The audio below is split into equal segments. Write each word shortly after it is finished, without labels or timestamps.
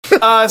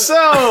What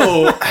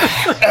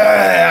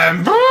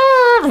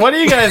are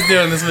you guys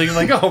doing this week? I'm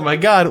like, oh my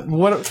god,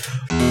 what?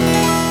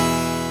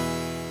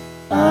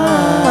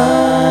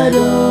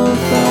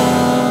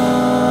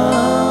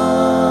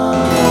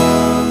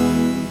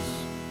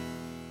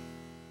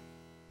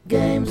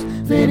 Games,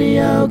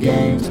 video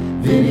games,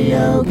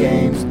 video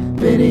games,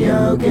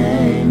 video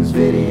games,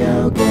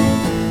 video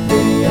games,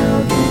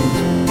 video games,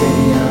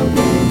 video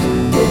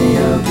games,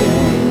 video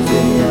games,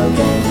 video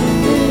games,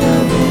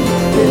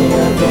 video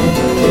games,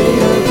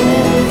 video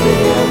games,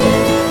 video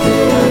games,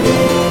 video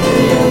games,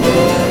 video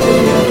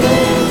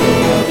games,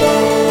 video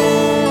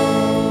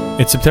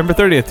games. It's September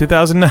 30th,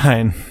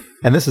 2009.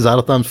 And this is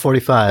Idle Thumbs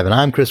 45, and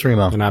I'm Chris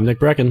Remo. And I'm Nick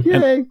Brecken.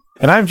 Yay!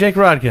 And I'm Jake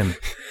Rodkin.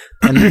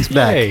 And Nick's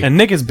back. Hey. And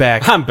Nick is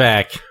back. I'm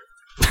back.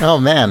 Oh,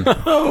 man.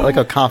 I like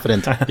how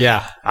confident.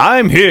 Yeah.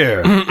 I'm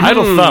here.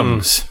 Idle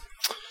Thumbs.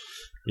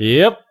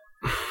 Yep.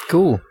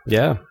 Cool.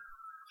 Yeah.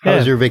 How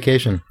was Yeah. your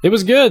vacation? It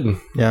was good.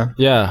 Yeah.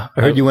 Yeah.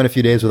 I heard you went a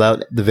few days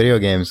without the video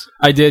games.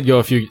 I did go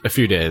a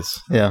few days.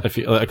 Yeah.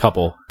 A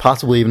couple.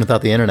 Possibly even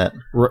without the internet.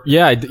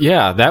 Yeah.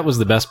 That was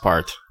the best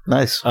part.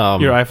 Nice.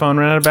 Your iPhone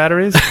ran out of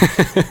batteries?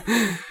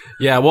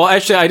 Yeah, well,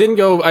 actually, I didn't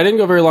go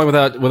very long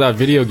without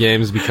video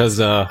games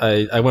because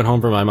I went home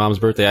for my mom's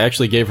birthday. I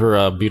actually gave her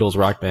a Beatles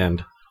Rock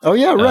Band. Oh,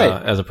 yeah,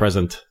 right. As a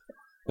present,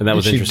 and that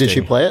was interesting. Did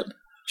she play it?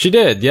 She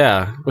did,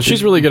 yeah. Well,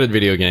 she's really good at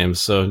video games,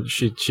 so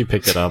she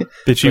picked it up.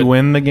 Did she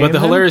win the game? But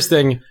the hilarious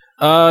thing,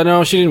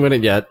 no, she didn't win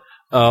it yet.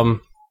 But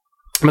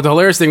the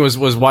hilarious thing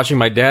was watching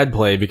my dad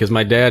play because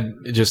my dad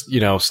just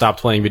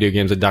stopped playing video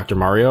games at Dr.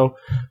 Mario.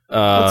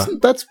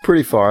 That's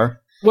pretty far.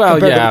 Well,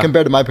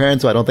 compared to my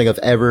parents, who I don't think I've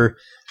ever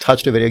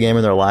touched a video game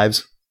in their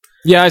lives.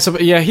 Yeah,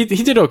 he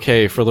did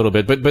okay for a little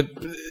bit, but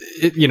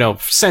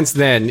since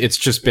then it's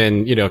just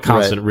been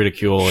constant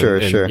ridicule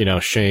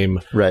and shame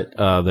Right.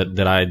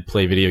 that I'd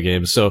play video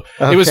games. So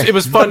Okay. it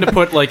was fun to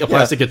put like a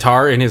plastic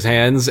guitar in his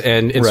hands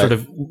and sort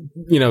of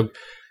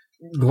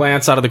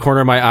glance out of the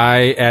corner of my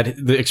eye at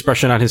the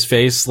expression on his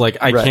face, like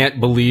I can't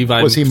believe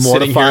I'm. Was he sitting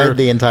mortified here.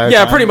 the entire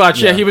Yeah, time? pretty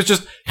much. Yeah, he was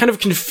just kind of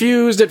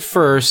confused at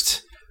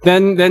first.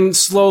 Then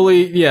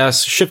slowly,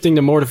 yes, shifting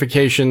to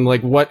mortification.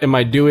 Like, what am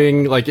I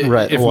doing? Like, if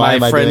Why am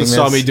my I friends doing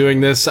saw this? me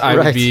doing this, I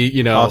would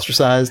be,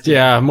 ostracized.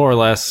 Yeah, more or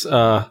less.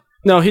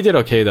 No, he did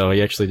okay though.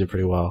 He actually did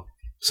pretty well.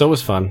 So it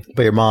was fun.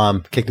 But your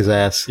mom kicked his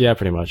ass. Yeah,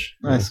 pretty much.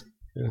 Nice.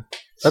 Yeah.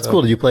 That's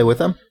cool. Did you play with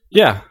them?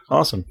 Yeah.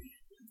 Awesome.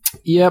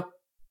 Yep.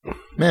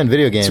 Man,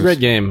 video games. It's a great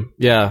game.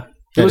 Yeah.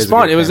 That It was is a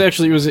fun. great It was game.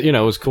 actually,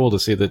 it was cool to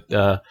see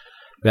that,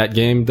 that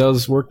game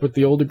does work with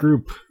the older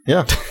group.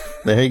 Yeah.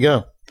 There you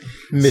go.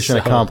 Mission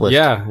accomplished.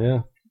 Yeah.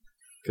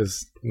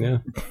 Because, yeah.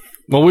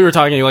 Well, we were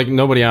talking like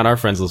nobody on our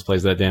friends list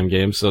plays that damn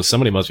game, so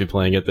somebody must be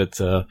playing it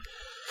that,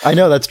 I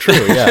know, that's true.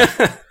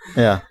 Yeah.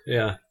 Yeah.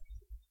 Yeah.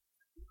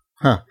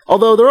 Huh.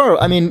 Although there are,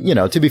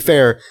 to be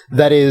fair,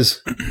 that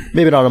is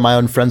maybe not on my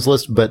own friends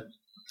list, but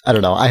I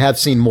don't know. I have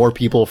seen more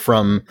people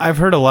from. I've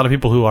heard a lot of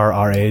people who are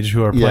our age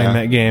who are playing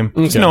that game.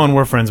 It's no one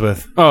we're friends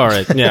with. All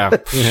right. Yeah.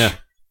 Yeah.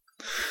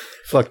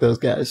 Fuck those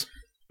guys.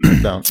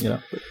 Don't,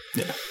 Yep.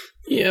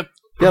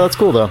 Yeah, that's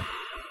cool, though.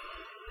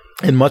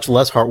 In much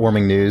less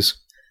heartwarming news,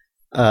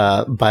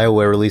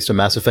 BioWare released a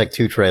Mass Effect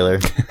 2 trailer.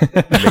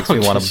 It makes me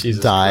want to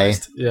Jesus die.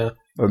 Christ. Yeah.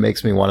 Or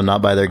makes me want to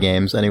not buy their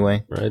games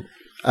anyway. Right.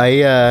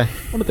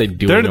 What are they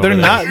doing? They're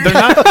not.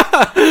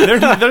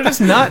 They're just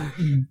not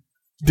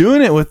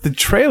doing it with the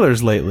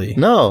trailers lately.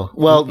 No.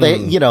 Well,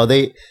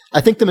 they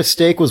I think the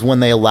mistake was when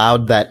they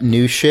allowed that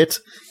new shit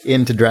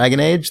into Dragon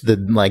Age, the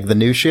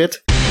new shit.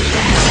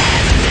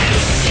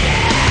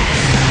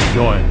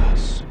 Join us.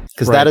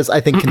 Because that is, I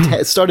think,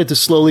 started to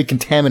slowly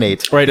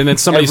contaminate. Right, and then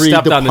somebody every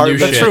stepped on the new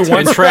department. shit That's true.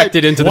 and tracked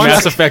it into the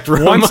Mass Effect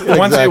room. Once it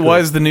Exactly.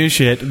 was the new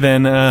shit,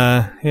 then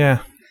yeah.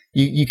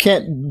 You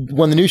can't,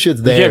 when the new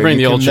shit's there, can't bring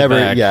the old shit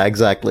back. Yeah,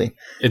 exactly.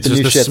 It's The just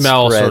new the shit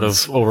smell sort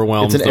spreads. of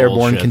overwhelms It's an the old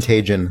airborne shit.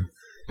 contagion.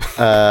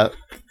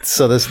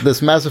 So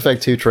this Mass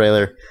Effect 2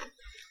 trailer.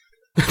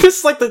 This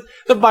is like the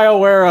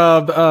BioWare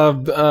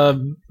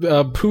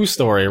poo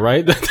story,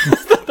 right?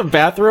 The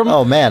bathroom.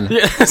 Oh man,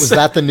 Yes. was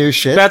that the new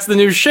shit? That's the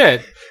new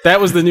shit. That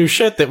was the new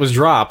shit that was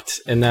dropped,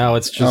 and now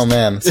it's just. Oh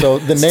man, so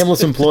the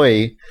nameless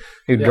employee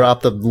who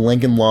dropped the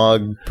Lincoln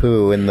Log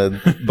poo in the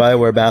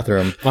BioWare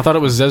bathroom. I thought it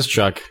was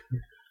Zezchuk.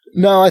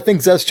 No, I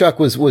think Zezchuk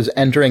was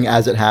entering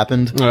as it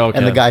happened, Oh, okay.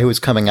 and the guy who was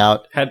coming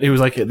out. He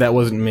was like, that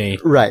wasn't me.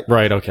 Right.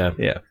 Right. Okay.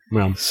 Yeah.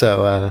 Well.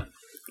 So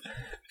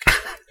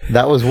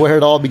that was where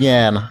it all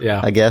began.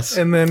 Yeah. I guess.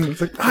 And then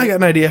it's like, I got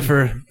an idea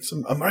for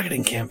a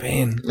marketing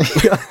campaign.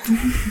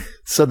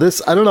 So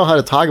this, I don't know how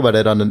to talk about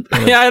it on a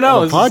Yeah, I know.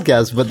 on a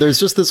podcast, but there's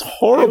just this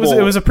horrible.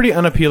 It was a pretty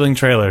unappealing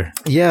trailer.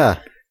 Yeah.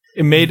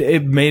 It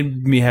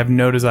made me have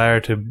no desire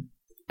to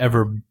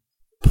ever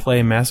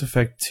play Mass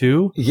Effect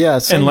 2. Yeah,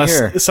 same unless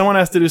here. someone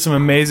has to do some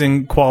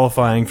amazing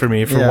qualifying for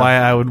me for why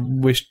I would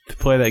wish to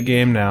play that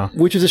game now.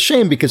 Which is a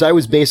shame because I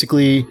was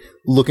basically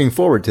looking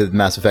forward to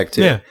Mass Effect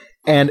 2. Yeah.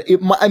 And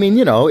it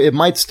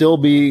might still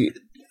be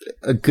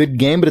a good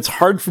game, but it's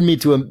hard for me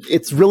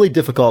it's really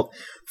difficult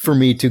for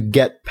me to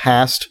get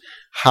past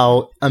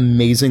how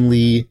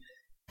amazingly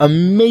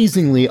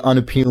amazingly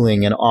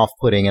unappealing and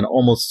off-putting and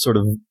almost sort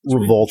of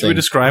revolting. Should we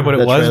describe what it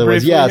that was trailer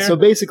briefly Yeah, here? so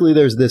basically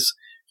there's this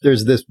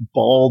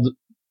bald,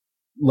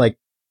 like,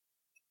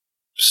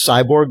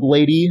 cyborg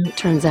lady.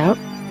 Turns out,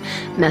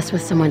 mess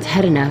with someone's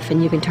head enough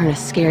and you can turn a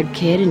scared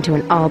kid into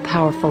an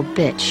all-powerful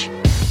bitch.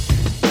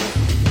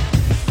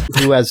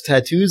 Who has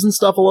tattoos and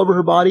stuff all over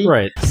her body.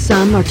 Right.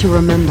 Some are to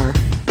remember.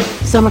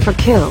 Some are for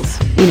kills,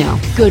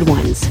 good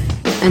ones.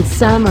 And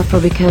some are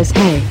for because,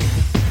 hey,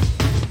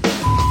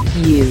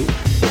 you.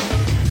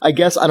 I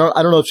guess I don't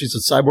know if she's a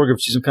cyborg or if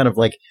she's some kind of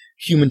like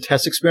human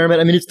test experiment.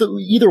 I mean,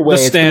 either way,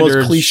 it's the standard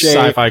most cliche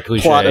sci-fi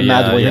cliche plot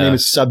imaginable. yeah. Her name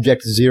is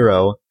Subject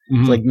Zero.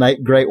 Mhm. It's like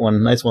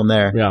nice one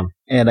there. Yeah.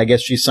 And I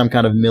guess she's some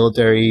kind of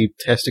military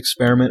test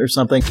experiment or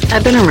something.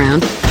 I've been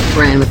around,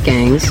 ran with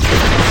gangs,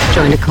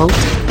 joined a cult,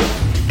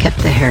 kept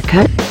the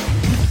haircut.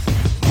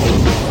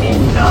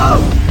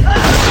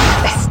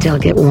 I still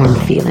get warm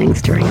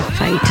feelings during a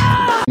fight.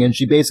 And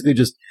she basically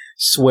just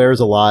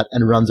swears a lot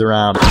and runs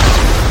around.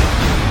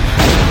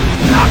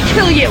 I'll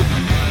kill you!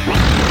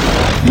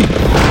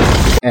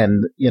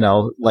 And,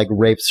 like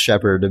rapes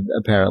Shepard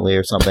apparently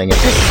or something.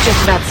 This is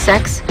just about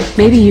sex.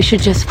 Maybe you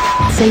should just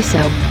say so.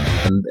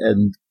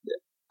 And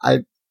I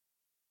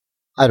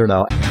don't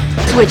know.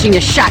 Switching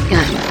to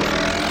shotgun.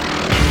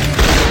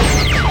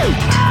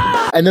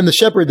 And then the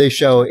Shepard they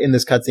show in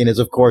this cutscene is,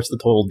 of course, the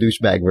total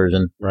douchebag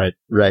version. Right.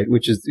 Right,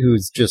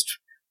 who's just,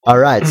 all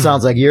right,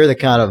 sounds like you're the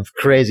kind of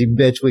crazy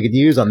bitch we could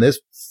use on this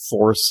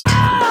force.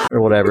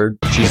 Or whatever.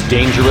 She's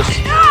dangerous,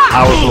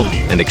 powerful,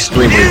 and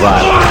extremely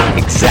violent.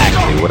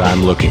 Exactly what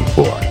I'm looking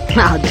for.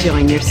 I'll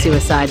join your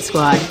suicide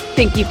squad.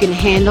 Think you can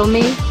handle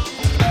me?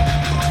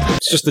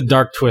 It's just the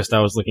dark twist I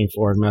was looking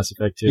for in Mass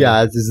Effect 2.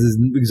 Yeah, this is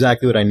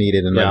exactly what I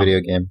needed in my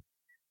video game.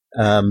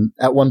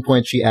 At one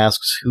point, she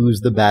asks, "Who's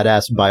the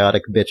badass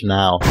biotic bitch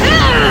now?"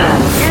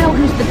 Now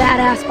who's the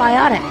badass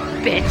biotic,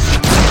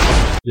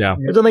 bitch? Yeah.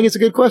 I don't think it's a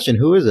good question.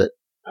 Who is it?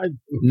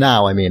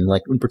 Now, I mean,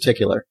 like in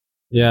particular.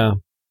 Yeah.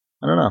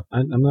 I don't know.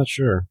 I'm not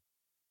sure.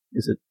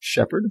 Is it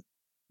Shepard?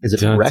 Is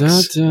it Dun,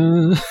 Rex?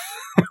 dun, dun.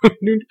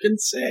 Who can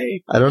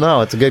say? I don't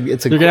know. You're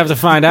gonna have to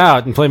find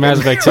out and play Mass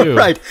Effect 2.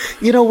 Right.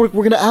 We're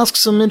gonna ask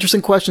some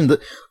interesting questions.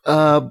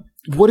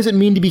 What does it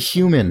mean to be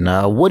human?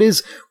 What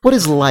is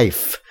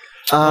life?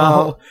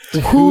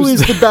 Who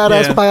is the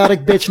badass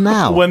biotic bitch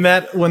now? When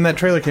that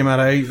trailer came out,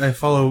 I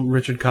follow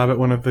Richard Cobbett,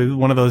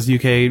 one of those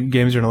UK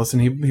games journalists,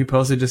 and he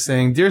posted just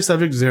saying, "Dear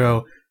Subject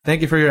Zero,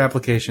 thank you for your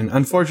application.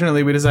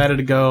 Unfortunately, we decided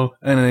to go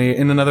in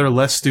another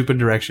less stupid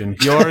direction.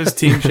 Yours,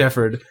 Team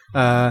Shepard."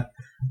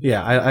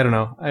 Yeah, I don't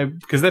know.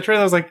 Because that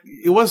trailer was like,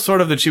 it was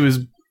sort of that she was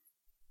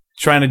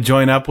trying to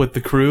join up with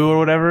the crew or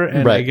whatever,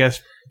 and I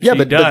guess she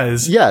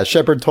does. But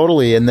Shepard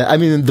totally. And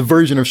the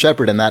version of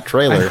Shepard in that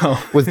trailer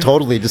was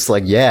totally just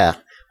like, yeah,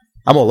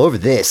 I'm all over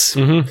this.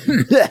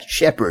 Mm-hmm.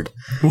 Shepard.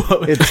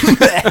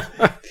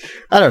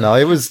 I don't know.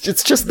 It was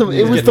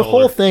the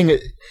whole thing.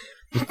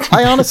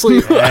 I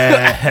honestly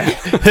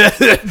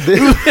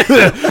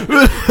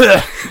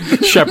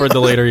Shepard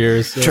the later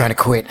years. Trying to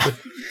quit.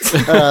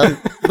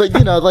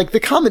 But like the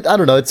comment, I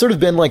don't know, it's sort of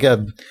been like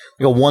a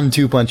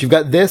 1-2 punch. You've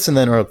got this and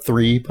then or a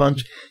 3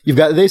 punch. You've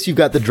got this, you've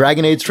got the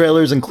Dragon Age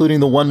trailers,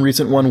 including the one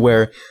recent one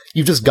where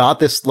you've just got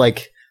this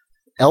like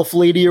elf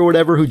lady or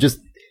whatever who just,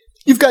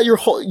 you've got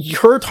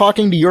her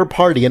talking to your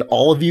party and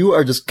all of you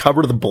are just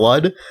covered with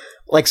blood.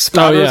 Like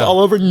spatters all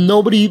over.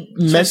 Nobody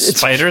meant it's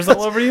spiders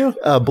all over you.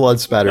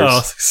 Blood spatters.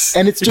 Oh,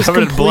 and it's just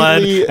covered in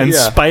blood and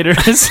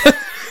spiders.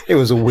 It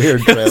was a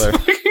weird trailer.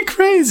 Fucking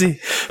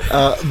crazy.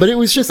 But it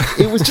was just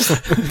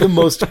the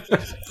most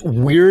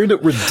weird,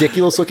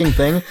 ridiculous looking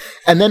thing.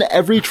 And then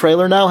every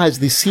trailer now has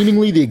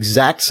seemingly the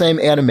exact same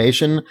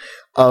animation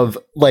of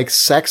like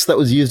sex that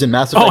was used in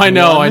Mass Effect 1,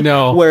 I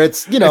know. Where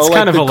it's, it's like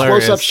kind of the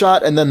close-up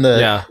shot and then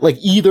like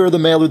either the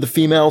male or the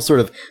female sort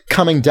of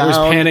coming down. It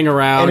was panning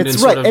around and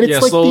it's like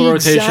slow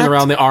rotation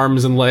around the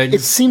arms and legs.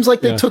 It seems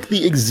like they took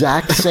the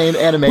exact same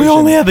animation. We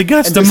only had the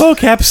guts to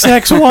mocap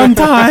sex one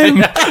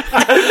time.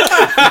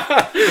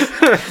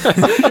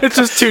 It's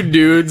just two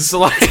dudes.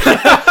 Like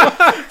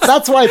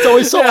that's why it's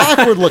always so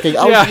awkward looking.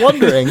 I was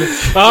wondering.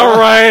 All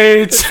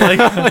right. Like,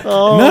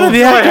 none of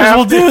the actors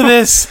will do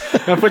this.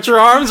 Now put your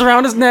arms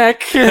around his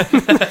neck.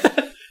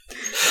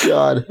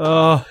 God.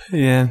 Oh,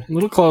 yeah. A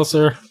little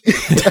closer.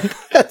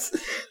 That's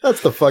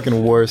the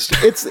fucking worst.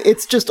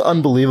 It's just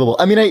unbelievable.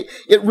 I mean,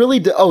 it really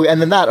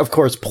and then that, of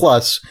course,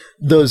 plus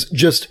those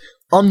just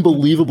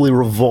unbelievably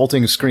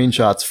revolting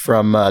screenshots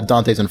from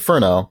Dante's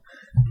Inferno.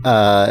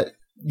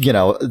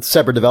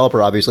 Separate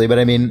developer, obviously, but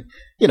I mean,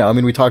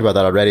 we talked about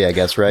that already, I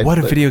guess, right? What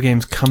have video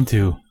games come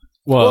to?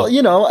 Well,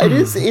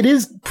 it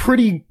is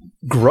pretty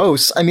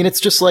gross. I mean,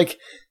 it's just like,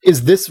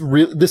 this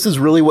is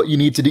really what you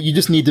need to do. You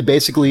just need to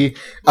basically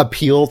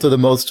appeal to the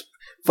most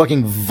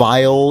fucking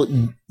vile,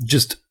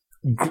 just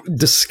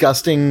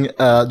disgusting,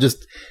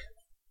 just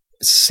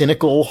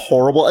cynical,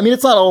 horrible. I mean,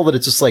 it's not all that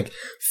it's just like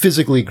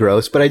physically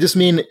gross, but I just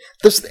mean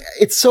this.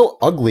 It's so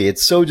ugly.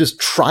 It's so just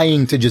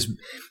trying to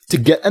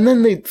get. And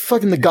then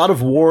the God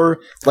of War,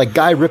 like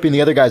guy ripping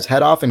the other guy's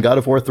head off in God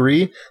of War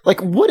 3. Like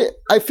what?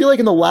 I feel like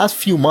in the last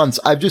few months,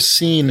 I've just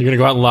seen. You're gonna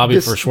go out and lobby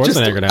for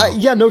Schwarzenegger now.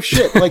 Yeah, no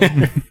shit. Like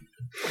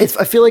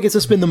I feel like it's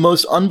just been the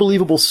most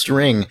unbelievable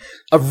string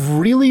of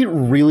really,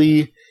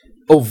 really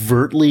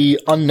overtly,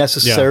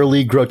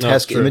 unnecessarily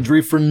grotesque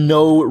imagery for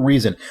no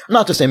reason.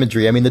 Not just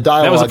imagery. I mean, the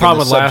dialogue. That was a problem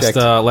with subject,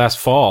 last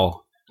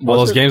fall. All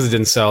those games that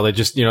didn't sell, they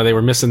just, they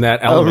were missing that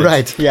element. Oh,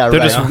 right. Yeah, there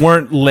just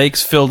weren't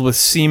lakes filled with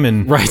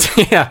semen.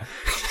 Right. Yeah.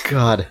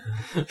 God.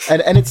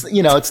 And it's,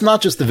 it's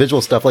not just the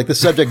visual stuff. Like the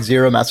Subject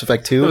Zero Mass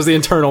Effect 2. It was the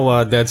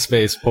internal Dead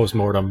Space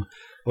postmortem.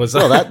 Well,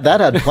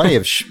 that had plenty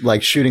of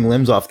shooting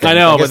limbs off things. I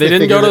know, but they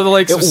didn't go to the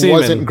lakes of semen. It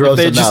wasn't gross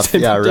enough.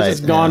 Yeah, right. They're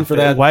just gone for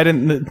that. Why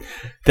didn't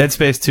Dead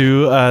Space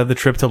 2 the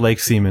trip to Lake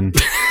Semen?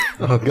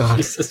 Oh God,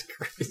 Jesus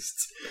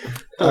Christ!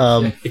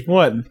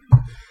 What?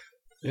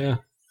 Yeah,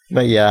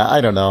 but yeah,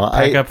 I don't know.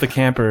 Pack up the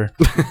camper.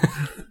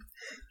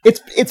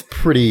 It's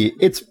pretty.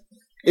 It's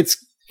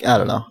I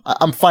don't know.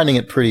 I'm finding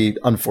it pretty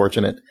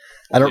unfortunate.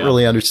 I don't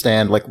really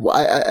understand. Like,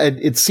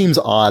 it seems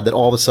odd that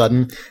all of a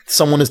sudden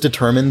someone is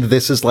determined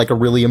this is like a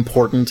really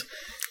important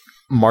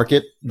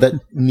market that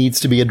needs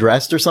to be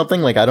addressed or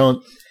something. Like, I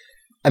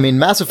mean,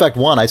 Mass Effect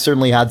 1,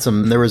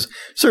 there was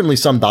certainly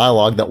some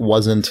dialogue that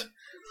wasn't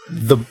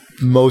the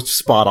most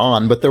spot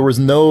on, but there was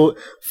no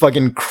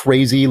fucking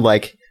crazy,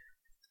 like,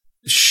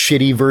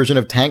 shitty version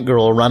of Tank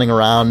Girl running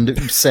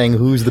around saying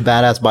who's the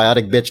badass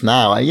biotic bitch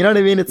now. You know what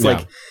I mean? It's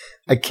like,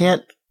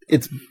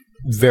 it's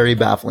very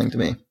baffling to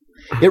me.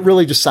 It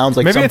really just sounds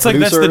like maybe some it's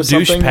producer like that's the or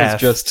douche something path.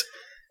 is just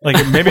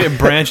like maybe it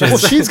branches. Well,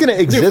 she's going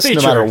to exist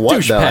no matter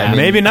what, though. I mean,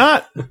 maybe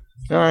not.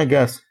 I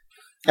guess.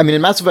 I mean,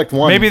 in Mass Effect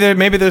 1,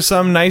 maybe there's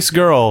some nice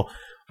girl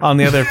on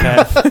the other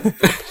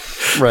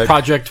path. Right.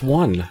 Project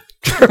 1.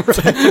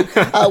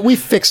 We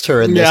fixed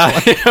her in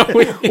this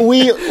one.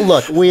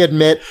 We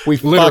admit we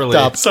fucked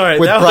up with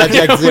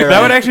Project Zero.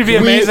 That would actually be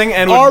amazing,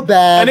 and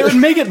bad. And it would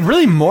make it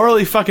really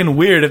morally fucking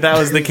weird if that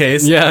was the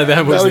case. Yeah,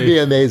 that would be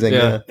amazing.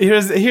 Yeah.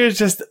 Here's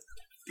just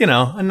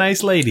a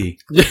nice lady.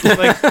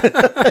 Like,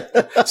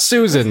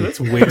 Susan. That's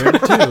weird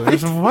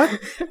too. What?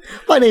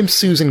 My name's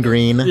Susan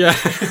Green. Yeah.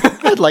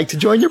 I'd like to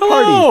join your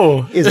party.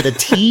 Hello. Is it a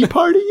tea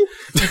party?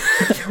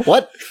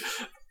 What?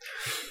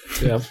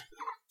 Yeah.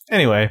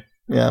 Anyway.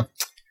 Yeah.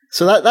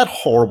 So that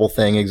horrible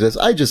thing exists.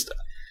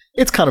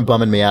 It's kind of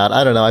bumming me out.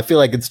 I don't know. I feel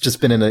like it's just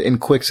been in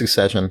quick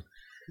succession.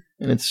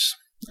 And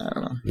I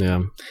don't know.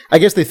 Yeah. I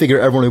guess they figure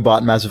everyone who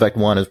bought Mass Effect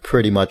 1 is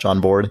pretty much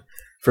on board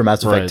for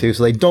Mass Effect 2,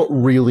 so they don't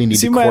really need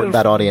to court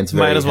that audience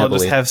very heavily. Might as well heavily.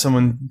 just have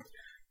someone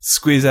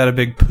squeeze out a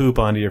big poop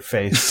onto your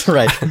face.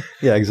 Right.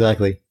 Yeah,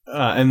 exactly.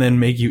 And then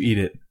make you eat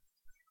it.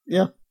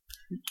 Yeah.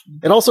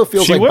 It also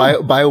feels like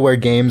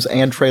BioWare games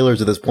and trailers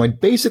at this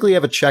point basically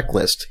have a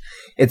checklist.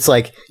 It's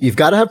like, you've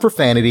got to have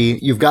profanity,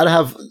 you've got to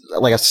have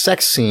like a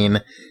sex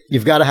scene,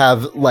 you've got to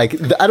have like,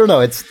 I don't know,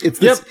 it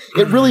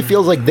really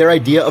feels like their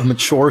idea of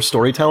mature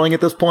storytelling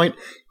at this point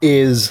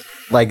is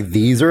like,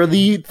 these are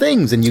the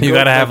things, and you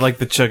got to have like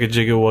the chugga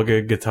jigga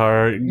wugga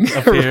guitar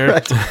appear.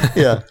 Right.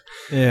 Yeah.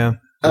 Yeah.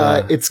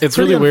 It's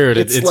really weird.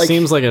 It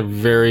seems like a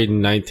very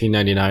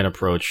 1999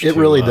 approach. It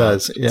really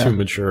does. Yeah. To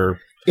mature.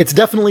 It's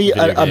definitely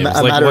a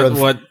matter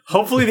of...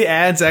 Hopefully the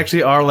ads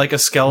actually are like a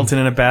skeleton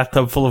in a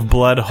bathtub full of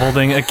blood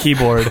holding a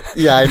keyboard.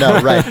 Yeah, I know,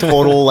 right.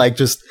 Total, like,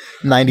 just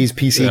 90s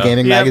PC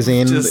gaming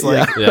magazine. Just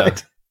like,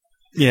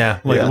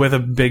 with a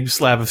big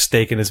slab of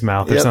steak in his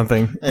mouth or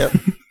something. Yep.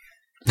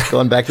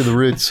 Going back to the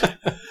roots.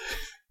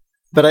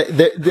 But I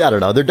don't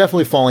know. They're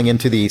definitely falling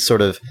into the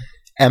sort of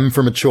M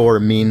for mature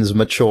means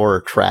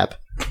mature trap,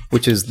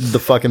 which is the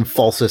fucking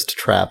falsest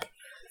trap.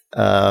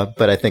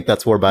 But I think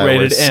that's where BioWare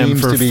rated M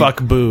seems for to be.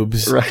 Fuck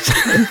boobs. Right.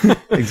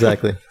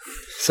 Exactly.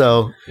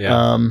 So,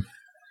 we've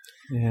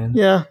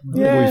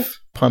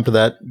pumped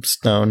that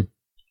stone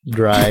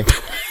dry.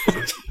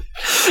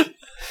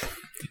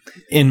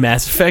 In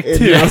Mass Effect 2.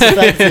 In Mass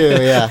Effect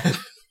 2, yeah.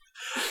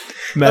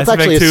 That's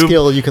actually a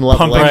skill you can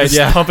level up.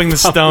 Pumping the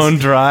stone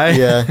dry.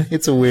 Yeah,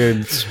 it's a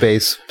weird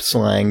space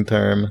slang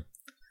term.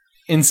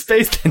 In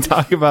space, they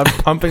talk about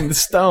pumping the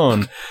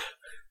stone.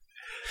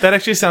 That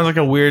actually sounds like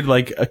a weird,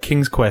 like, a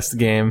King's Quest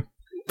game.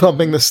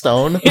 Pumping the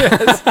stone?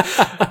 Yes.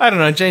 I don't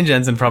know. Jane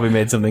Jensen probably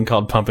made something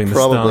called Pumping the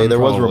Stone. Probably. There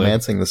was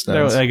romancing the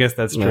stones. I guess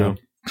that's true.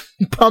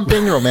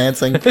 Pumping,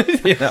 romancing.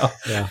 Yeah.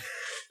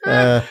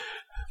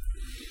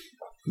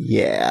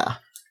 Yeah.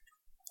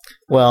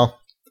 Well,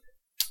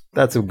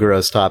 that's a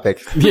gross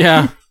topic.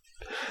 Yeah.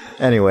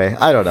 Anyway,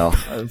 I don't know.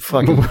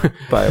 Fucking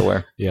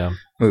BioWare. Yeah.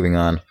 Moving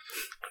on.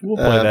 We'll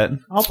play that.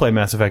 I'll play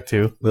Mass Effect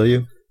 2. Will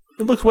you?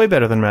 It looks way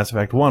better than Mass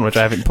Effect 1, which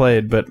I haven't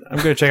played, but I'm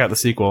going to check out the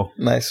sequel.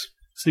 Nice.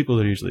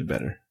 Sequels are usually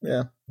better.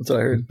 Yeah, that's what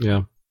I heard.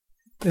 Yeah.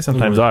 They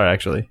sometimes are,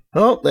 actually.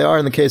 Oh, they are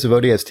in the case of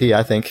ODST,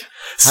 I think.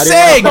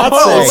 Seg!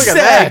 Oh, look at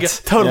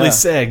that! Totally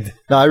segged.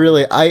 No,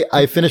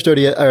 I finished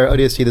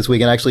ODST this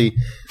week, and actually,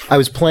 I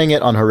was playing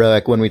it on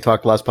Heroic when we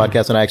talked last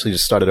podcast, and I actually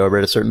just started over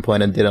at a certain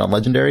point and did it on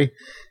Legendary.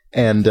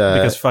 And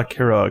because fuck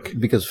Heroic.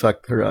 Because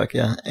fuck Heroic,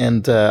 yeah.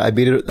 And I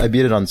beat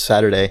it on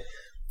Saturday,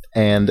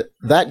 and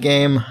that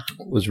game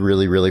was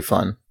really, really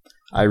fun.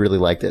 I really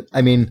liked it.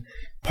 I mean,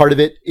 part of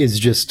it is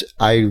just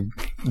I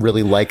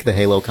really like the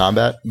Halo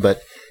combat,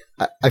 but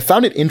I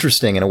found it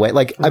interesting in a way.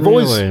 Like I've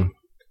always.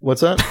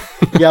 What's that?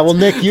 Yeah, well,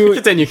 Nick,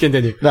 you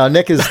continue. No,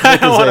 Nick is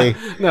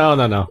No,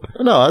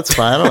 that's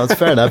fine. No, that's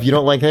fair enough. You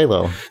don't like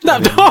Halo. No,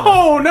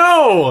 oh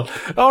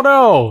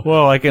no.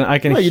 Well, I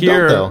can No, you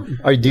hear. don't,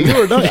 though. Do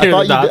you or don't?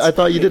 I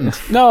thought you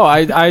didn't. No,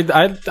 I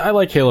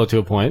like Halo to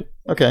a point.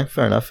 Okay,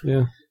 fair enough.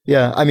 Yeah.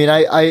 Yeah, I mean,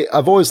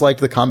 I've always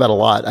liked the combat a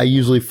lot. I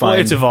usually find Well,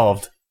 it's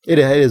evolved. It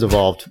is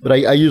evolved, but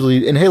I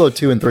usually in Halo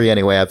 2 and 3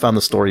 anyway, I found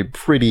the story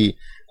pretty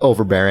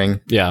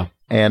overbearing. Yeah,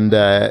 and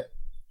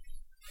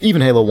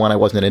even Halo 1, I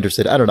wasn't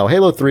interested. I don't know.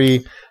 Halo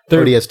 3,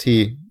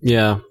 ODST.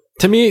 Yeah.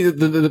 To me,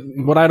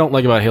 what I don't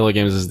like about Halo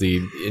games is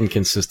the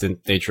inconsistent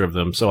nature of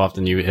them. So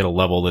often you hit a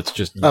level that's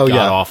just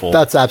god-awful.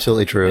 That's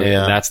absolutely true.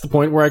 And that's the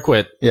point where I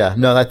quit. Yeah,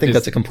 no, I think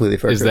that's a completely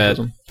fair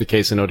criticism. Is that the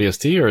case in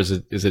ODST, or is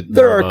it?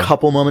 There are a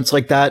couple moments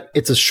like that.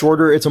 It's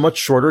a much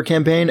shorter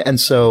campaign, and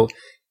so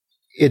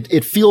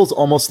it feels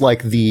almost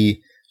like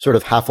the sort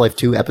of Half-Life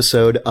 2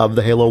 episode of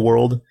the Halo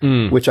world,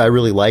 which I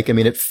really like. I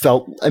mean,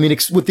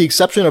 with the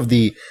exception of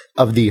the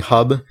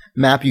hub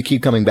map you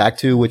keep coming back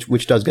to,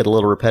 which does get a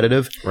little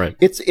repetitive. Right.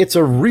 It's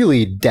a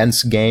really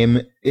dense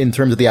game in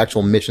terms of the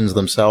actual missions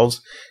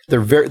themselves.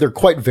 They're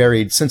quite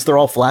varied. Since they're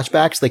all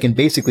flashbacks, they can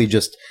basically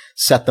just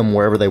set them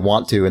wherever they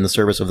want to in the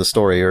service of the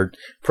story, or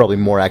probably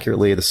more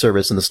accurately, the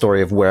service and the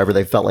story of wherever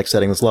they felt like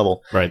setting this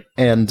level. Right.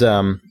 And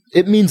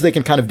it means they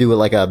can kind of do it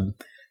like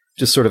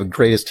just sort of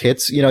greatest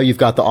hits. You know, you've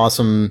got the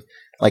awesome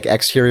like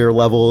exterior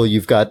level,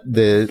 you've got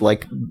the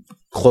like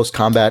close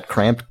combat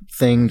cramped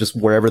thing just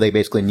wherever they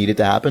basically need it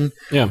to happen.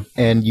 Yeah.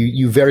 And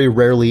you very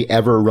rarely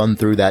ever run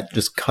through that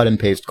just cut and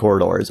paste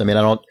corridors. I mean,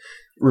 I don't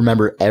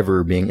remember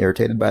ever being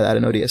irritated by that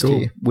in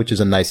ODST, which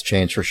is a nice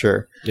change for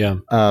sure. Yeah.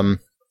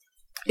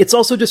 It's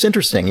also just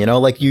interesting, you know,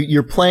 like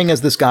you're playing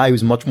as this guy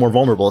who's much more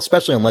vulnerable,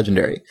 especially on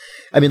Legendary.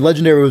 I mean,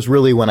 Legendary was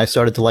really when I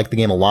started to like the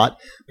game a lot,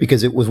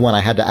 because it was when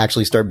I had to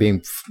actually start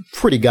being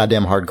pretty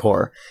goddamn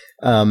hardcore.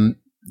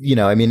 You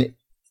know, I mean,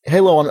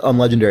 Halo on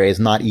Legendary is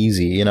not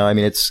easy. You know, I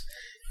mean,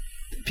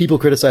 people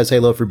criticize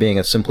Halo for being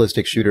a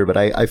simplistic shooter, but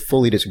I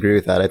fully disagree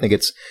with that. I think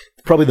it's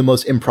probably the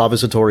most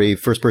improvisatory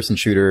first-person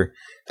shooter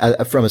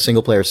from a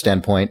single-player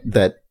standpoint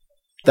that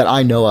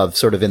I know of,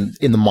 sort of in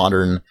the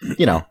modern,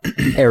 you know,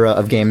 era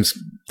of games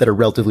that are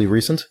relatively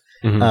recent.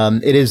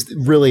 Mm-hmm. It is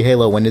really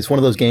Halo when it's one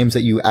of those games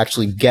that you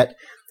actually get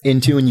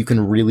into and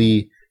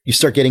you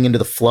start getting into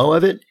the flow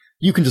of it.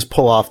 You can just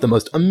pull off the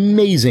most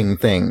amazing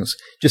things,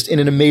 just in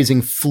an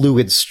amazing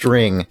fluid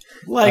string.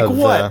 Like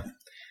what?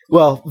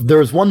 Well, there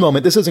was one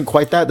moment. This isn't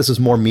quite that. This is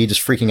more me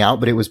just freaking out,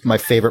 but it was my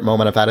favorite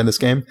moment I've had in this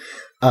game.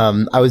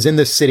 I was in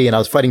this city and I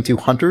was fighting two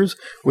hunters,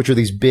 which are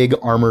these big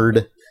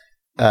armored.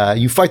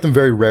 You fight them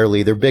very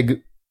rarely. They're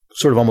big,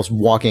 sort of almost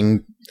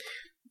walking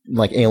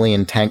like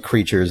alien tank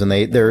creatures, and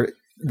they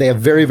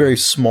have very, very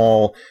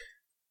small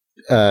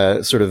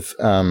sort of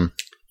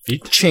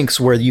chinks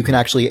where you can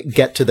actually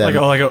get to them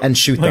and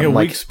shoot them. Like a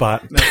weak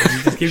spot.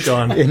 Just keep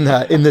going.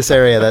 In this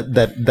area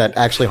that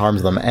actually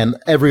harms them, and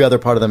every other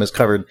part of them is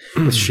covered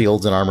with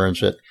shields and armor and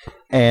shit.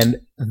 And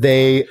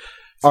they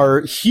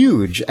are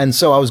huge. And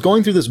so I was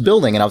going through this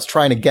building and I was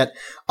trying to get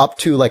up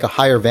to like a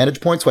higher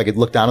vantage point so I could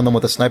look down on them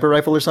with a sniper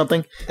rifle or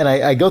something. And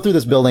I go through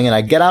this building and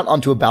I get out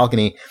onto a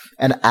balcony.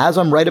 And as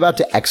I'm right about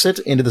to exit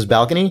into this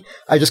balcony,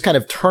 I just kind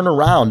of turn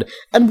around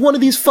and one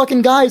of these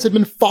fucking guys had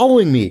been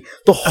following me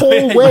the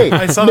whole way,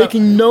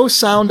 making no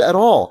sound at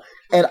all.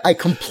 And I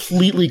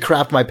completely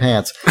crapped my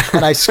pants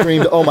and I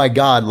screamed, "Oh my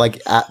God,"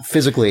 like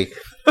physically.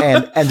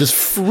 And just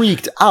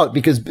freaked out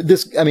because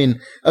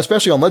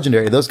especially on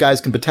Legendary, those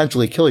guys can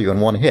potentially kill you in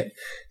one hit.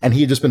 And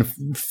he had just been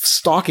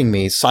stalking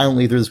me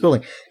silently through this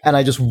building. And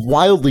I just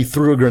wildly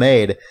threw a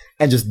grenade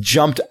and just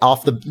jumped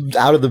out of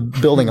the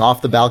building,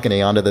 off the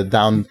balcony, onto the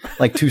down,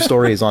 like 2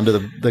 stories onto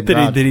the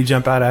ground. Did he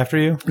jump out after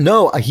you?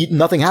 No,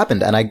 nothing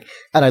happened. And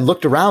I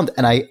looked around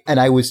and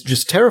I was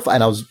just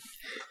terrified. And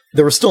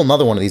there was still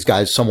another one of these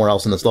guys somewhere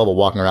else in this level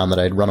walking around that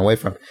I'd run away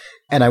from.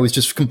 And I was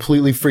just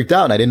completely freaked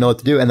out and I didn't know what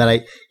to do. And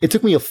then it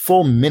took me a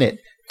full minute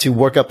to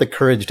work up the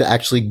courage to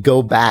actually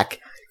go back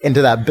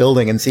into that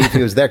building and see if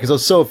he was there, because I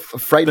was so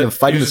frightened of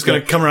fighting. You're just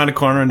going to come around a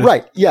corner and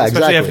right, yeah, especially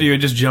exactly. after you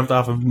had just jumped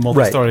off a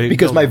multi-story. Right,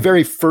 because building. my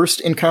very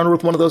first encounter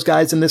with one of those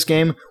guys in this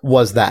game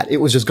was that. It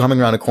was just coming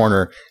around a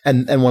corner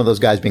and one of those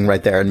guys being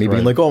right there and me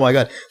being like, "Oh my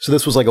God." So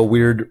this was like a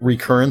weird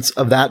recurrence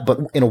of that, but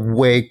in a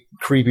way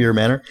creepier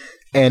manner.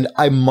 And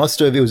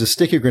it was a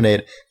sticky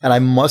grenade, and I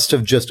must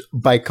have just,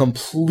 by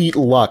complete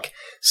luck,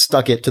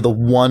 stuck it to the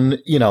one,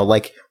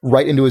 like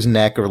right into his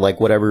neck or like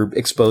whatever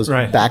exposed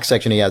back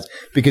section he has,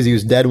 because he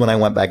was dead when I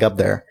went back up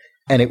there.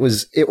 And it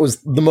was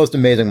the most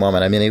amazing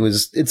moment. I mean,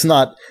 it's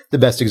not the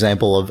best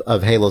example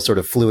of Halo's sort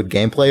of fluid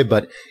gameplay,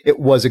 but it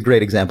was a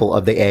great example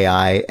of the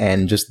AI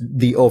and just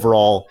the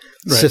overall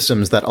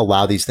systems that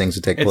allow these things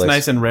to take place. It's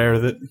nice and rare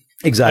that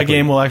exactly. a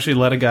game will actually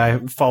let a guy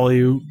follow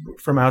you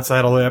from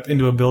outside all the way up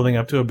into a building,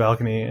 up to a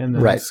balcony, and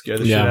then scare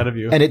the shit out of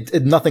you. And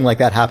it nothing like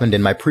that happened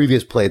in my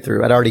previous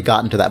playthrough. I'd already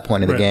gotten to that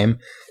point in the game,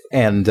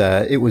 and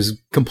it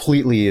was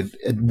completely a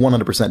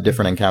 100%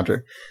 different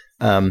encounter.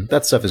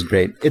 That stuff is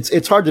great.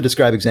 It's hard to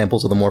describe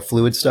examples of the more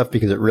fluid stuff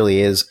because it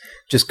really is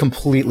just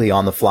completely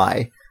on the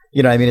fly.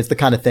 You know what I mean? It's the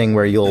kind of thing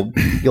where you'll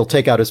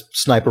take out a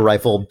sniper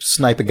rifle,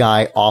 snipe a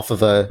guy off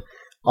of a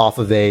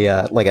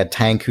like a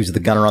tank who's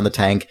the gunner on the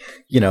tank,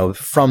 you know,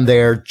 from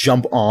there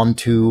jump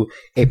onto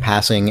a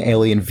passing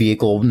alien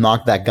vehicle,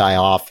 knock that guy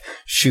off,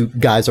 shoot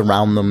guys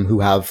around them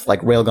who have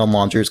like railgun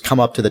launchers, come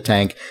up to the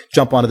tank,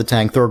 jump onto the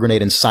tank, throw a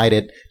grenade inside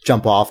it,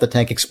 jump off, the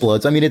tank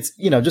explodes. I mean, it's,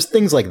 you know, just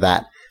things like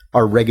that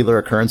are regular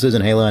occurrences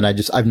in Halo, and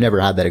I've never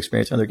had that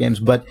experience in other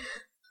games, but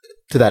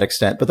to that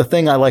extent. But the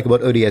thing I like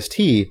about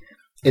ODST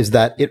is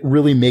that it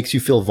really makes you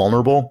feel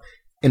vulnerable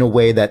in a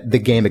way that the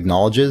game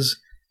acknowledges.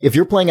 If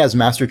you're playing as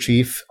Master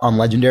Chief on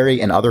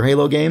Legendary and other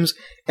Halo games,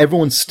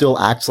 everyone still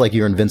acts like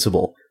you're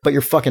invincible, but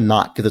you're fucking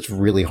not, because it's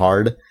really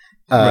hard.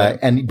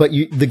 But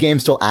the game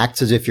still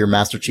acts as if you're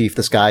Master Chief,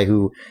 this guy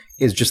who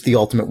is just the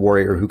ultimate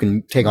warrior who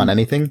can take on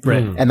anything.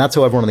 Right. And that's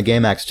how everyone in the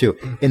game acts too.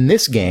 In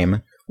this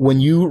game, when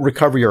you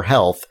recover your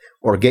health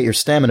or get your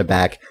stamina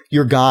back,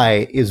 your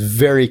guy is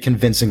very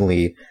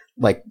convincingly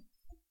like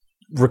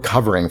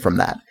recovering from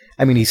that.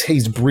 I mean,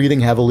 he's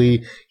breathing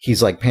heavily.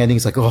 He's like panting.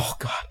 He's like, oh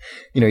God,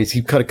 you know,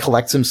 he kind of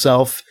collects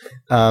himself.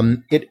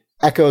 It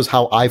echoes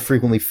how I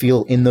frequently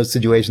feel in those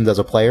situations as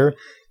a player,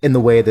 in the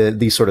way that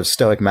the sort of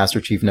stoic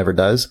Master Chief never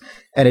does.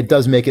 And it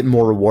does make it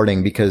more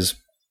rewarding because,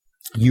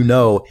 you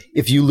know,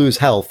 if you lose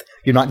health,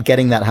 you're not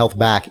getting that health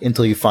back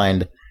until you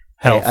find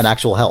an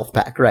actual health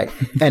pack, right?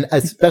 And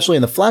especially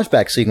in the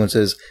flashback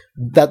sequences,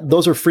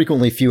 those are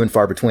frequently few and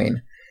far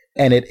between.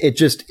 And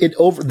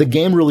the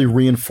game really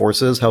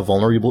reinforces how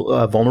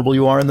vulnerable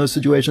you are in those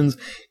situations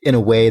in a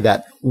way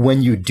that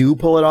when you do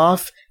pull it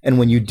off, and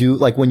when you do,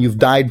 like when you've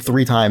died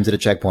 3 times at a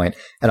checkpoint,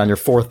 and on your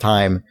 4th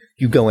time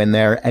you go in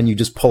there and you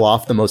just pull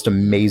off the most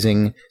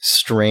amazing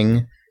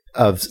string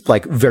of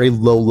like very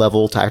low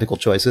level tactical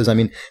choices. I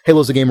mean,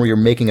 Halo's a game where you're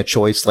making a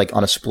choice like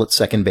on a split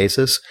second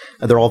basis.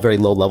 They're all very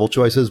low level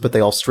choices, but they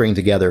all string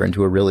together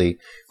into a really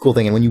cool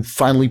thing. And when you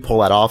finally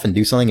pull that off and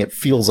do something, it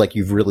feels like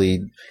you've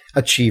really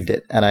achieved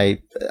it. And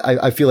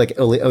I feel like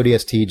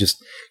ODST just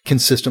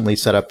consistently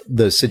set up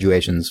those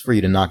situations for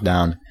you to knock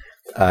down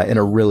in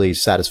a really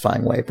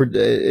satisfying way.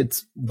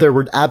 There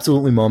were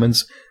absolutely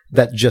moments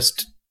that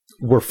just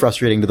were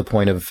frustrating to the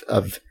point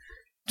of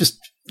just,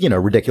 you know,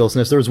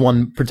 ridiculousness. There was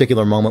one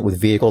particular moment with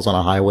vehicles on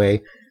a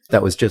highway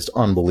that was just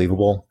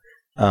unbelievable.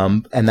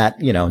 And that,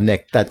 you know,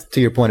 Nick, that's to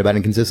your point about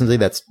inconsistency,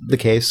 that's the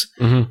case.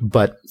 Mm-hmm.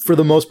 But for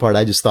the most part,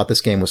 I just thought this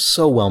game was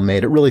so well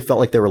made. It really felt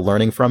like they were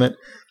learning from it,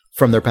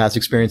 from their past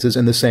experiences,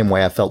 in the same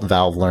way I felt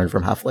Valve learned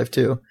from Half-Life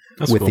 2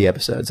 with the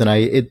episodes. And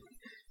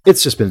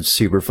it's just been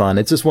super fun.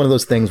 It's just one of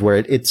those things where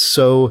it's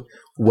so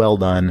well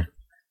done,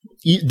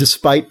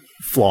 despite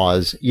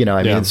flaws. You know,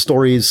 I mean, the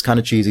story is kind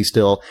of cheesy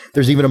still.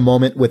 There's even a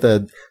moment with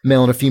a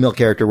male and a female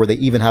character where they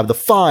even have the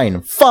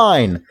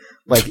fine,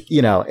 like,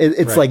 you know,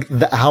 it's right.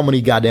 Like how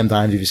many goddamn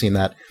times have you seen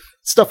that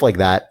stuff like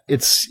that?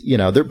 It's, you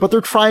know, but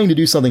they're trying to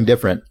do something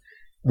different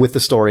with the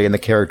story and the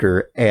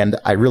character, and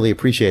I really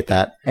appreciate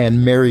that.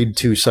 And married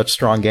to such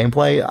strong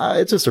gameplay,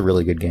 it's just a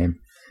really good game.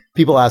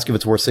 People ask if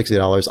it's worth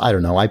 $60. I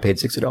don't know. I paid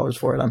 $60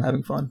 for it. I'm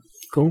having fun.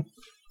 Cool.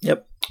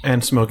 Yep.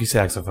 And smoky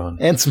saxophone.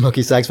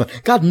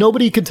 God,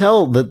 nobody could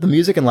tell that the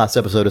music in last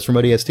episode is from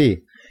ODST.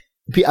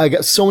 I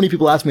got so many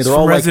people ask me. They're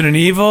all Resident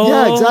Evil?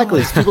 Yeah,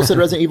 exactly. People said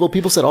Resident Evil.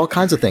 People said all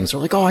kinds of things. They're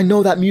like, oh, I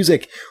know that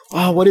music.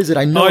 Oh, what is it?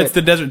 I know it. It's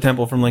the Desert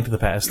Temple from Link to the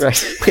Past.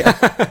 Right.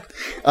 Yeah.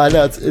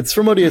 No, it's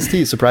from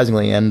ODST,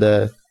 surprisingly, and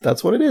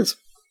that's what it is.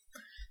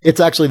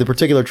 It's actually, the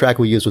particular track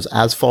we used was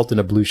Asphalt and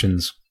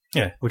Ablutions.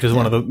 Yeah, which is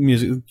one of the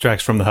music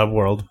tracks from the Hub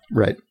World.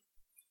 Right.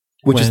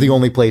 Which is the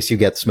only place you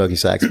get smoky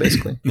sax,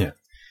 basically. Yeah.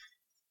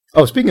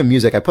 Oh, speaking of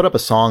music, I put up a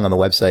song on the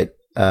website.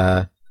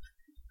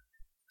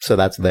 So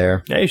that's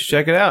there. Yeah, you should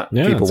check it out.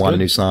 Yeah, people want a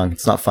new song.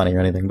 It's not funny or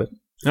anything, but...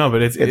 No,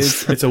 but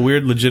it's a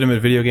weird,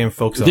 legitimate video game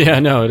folk song. Yeah,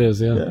 no, it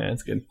is, yeah. Yeah,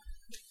 it's good.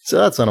 So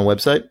that's on a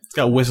website. It's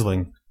got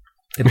whistling.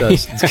 It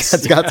does. Yes.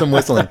 It's got some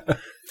whistling. It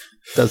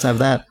does have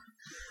that.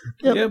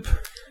 Yep.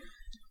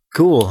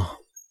 Cool.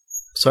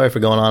 Sorry for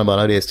going on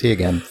about ODST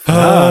again.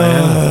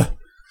 Yeah.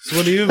 So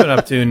what have you been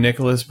up to,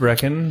 Nicholas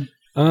Brecken?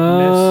 I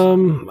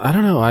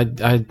don't know.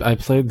 I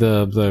played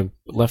the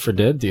Left 4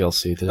 Dead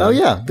DLC today. Oh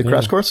yeah, the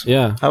Crash Course?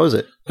 Yeah. How is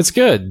it? It's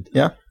good.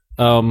 Yeah.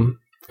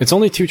 It's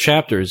only 2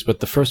 chapters, but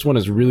the first one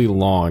is really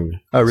long.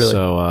 Oh really?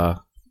 So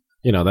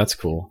you know, that's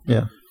cool.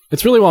 Yeah.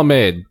 It's really well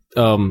made.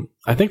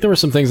 I think there were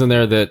some things in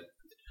there that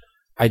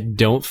I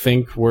don't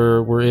think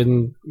we're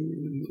in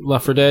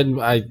Left 4 Dead.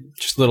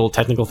 Just little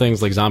technical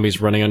things like zombies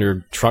running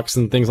under trucks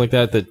and things like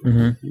that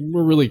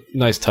were really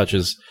nice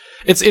touches.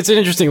 It's an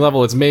interesting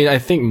level. It's made, I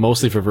think,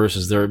 mostly for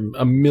versus. There are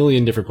a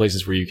million different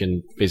places where you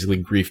can basically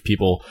grief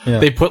people. Yeah.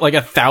 They put like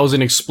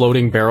 1,000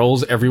 exploding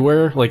barrels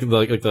everywhere, like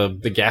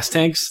the gas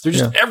tanks. They're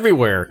just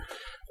everywhere.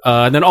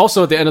 And then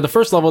also at the end of the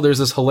first level, there's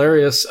this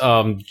hilarious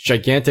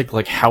gigantic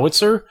like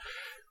howitzer.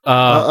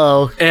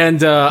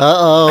 And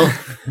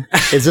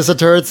is this a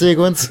turret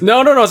sequence?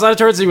 No, it's not a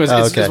turret sequence.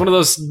 It's one of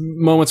those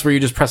moments where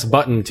you just press a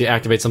button to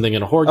activate something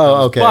in a horde.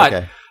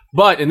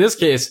 But in this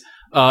case,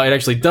 it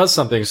actually does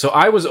something. So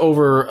I was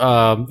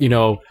over,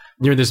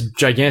 near this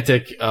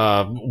gigantic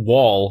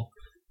wall,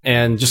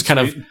 and just kind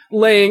of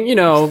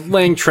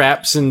laying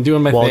traps and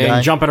doing my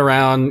thing, jumping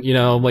around,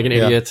 like an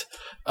idiot.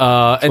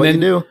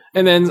 And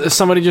then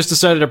somebody just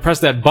decided to press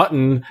that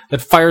button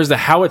that fires the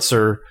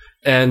howitzer.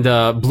 And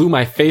blew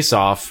my face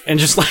off, and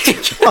just like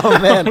oh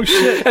man,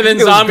 and then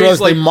zombies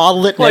like they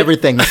modeled it and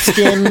everything. The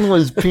skin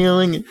was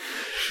peeling.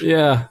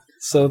 Yeah,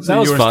 so that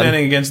was you were fun.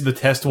 Standing against the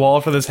test wall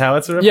for this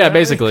howitzer. Yeah,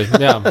 basically.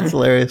 Yeah, that's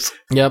hilarious.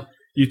 Yep.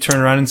 You turn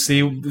around and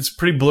see it's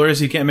pretty blurry,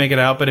 so you can't make it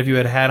out. But if you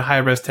had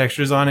high-res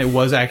textures on, it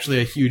was actually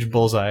a huge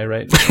bullseye.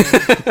 Right.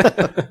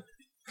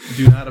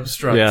 Do not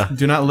obstruct. Yeah.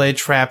 Do not lay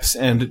traps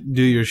and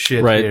do your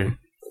shit here.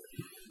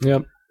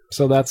 Yep.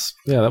 So that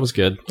was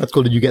good. That's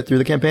cool. Did you get through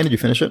the campaign? Did you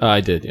finish it?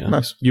 I did, yeah.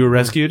 Nice. You were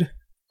rescued?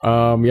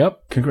 Yep.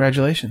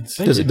 Congratulations.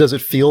 Does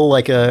it feel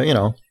like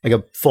a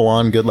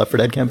full-on good Left 4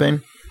 Dead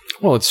campaign?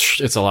 Well,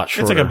 it's a lot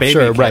shorter. It's like a baby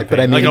campaign. Right, but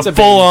I mean, like a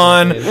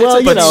full-on,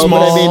 well, but small.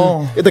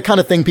 But I mean, the kind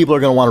of thing people are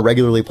going to want to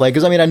regularly play,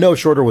 because I mean, I know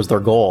shorter was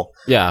their goal.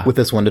 Yeah. With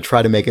this one to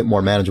try to make it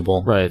more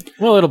manageable. Right.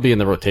 Well, it'll be in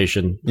the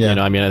rotation.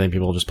 Yeah. I mean, I think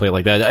people will just play it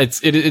like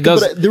that. It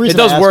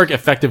does work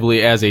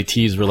effectively as a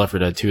tease for Left 4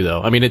 Dead 2,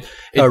 though. I mean,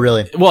 oh,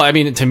 really? Well, I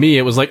mean, to me,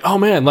 it was like, oh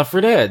man, Left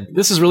 4 Dead.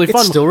 This is really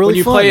fun. It's still really when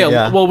you fun.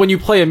 Play when you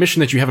play a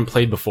mission that you haven't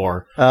played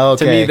before. Oh,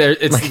 okay. To me,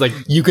 it's like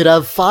you could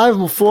have 5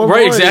 or 4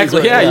 right, more.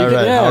 Exactly.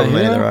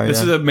 Yeah.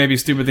 This is a maybe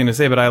stupid thing to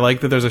say, but I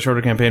like that there's a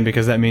shorter campaign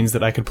because that means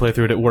that I could play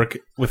through it at work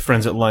with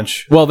friends at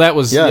lunch. Well, that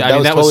was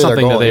that was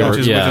something that they were,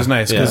 which is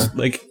nice because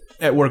like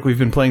at work we've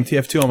been playing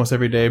TF2 almost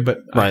every day, but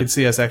I could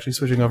see us actually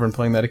switching over and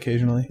playing that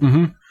occasionally.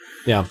 Mm-hmm.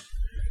 Yeah,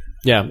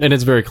 and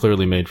it's very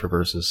clearly made for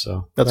versus,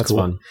 so that's cool.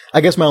 Fun.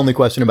 I guess my only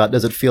question about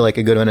does it feel like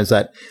a good one is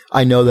that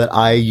I know that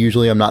I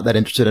usually am not that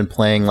interested in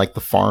playing like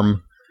the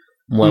farm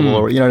level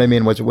or you know what I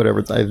mean,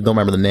 whatever. I don't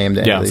remember the name.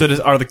 Yeah.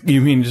 So are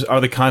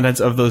the contents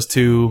of those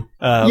two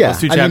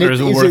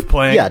chapters worth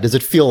playing? Yeah. Does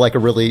it feel like a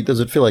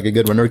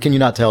good one, or can you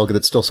not tell because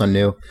it's still so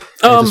new?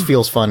 It just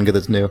feels fun because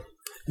it's new.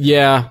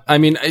 Yeah. I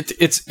mean,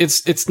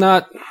 it's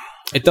not.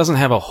 It doesn't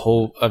have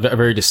a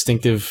very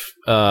distinctive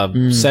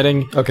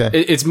setting. Okay.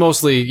 It's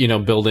mostly,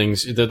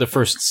 buildings. The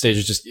first stage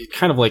is just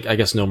kind of like, I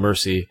guess, No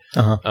Mercy,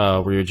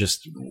 where you're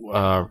just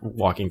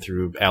walking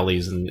through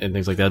alleys and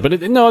things like that. But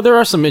there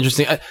are some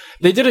interesting...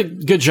 they did a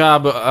good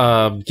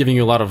job giving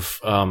you a lot of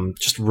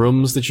just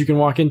rooms that you can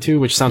walk into,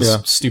 which sounds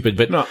stupid.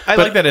 But I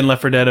like that in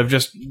Left 4 Dead of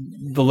just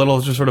the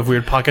little just sort of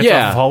weird pockets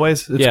off of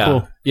hallways. It's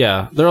cool.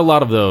 Yeah, there are a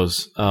lot of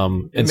those.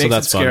 And it makes so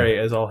that's it scary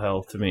as all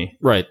hell to me.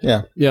 Right.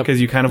 Yeah. Because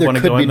you kind of want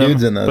to go in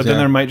them, but then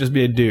there might just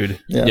be a dude.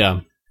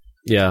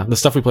 Yeah, the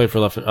stuff we played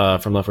from Left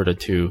 4 Dead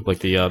 2, like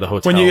the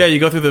hotel. When you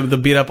go through the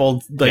beat up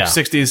old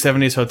 60s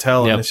 70s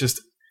hotel, and it's just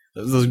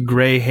those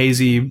gray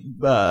hazy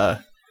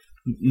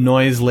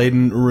noise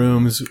laden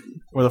rooms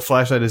where the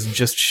flashlight is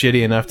just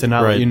shitty enough to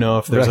not let you know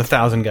if there's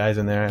 1,000 guys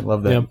in there. I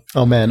love that. Yep.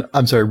 Oh man,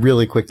 I'm sorry.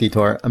 Really quick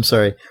detour. I'm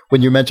sorry.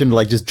 When you mentioned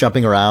like just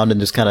jumping around and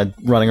just kind of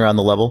running around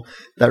the level,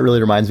 that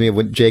really reminds me of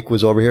when Jake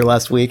was over here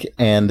last week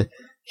and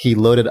he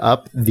loaded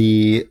up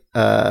the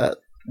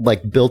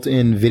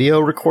built-in video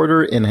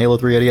recorder in Halo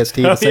 3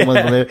 ODST, the same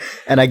one.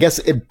 And I guess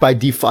it by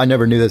default, I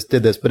never knew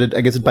did this, but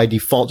I guess it by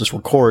default just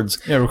records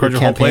your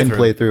campaign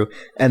playthrough.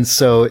 And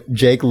so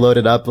Jake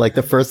loaded up like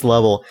the first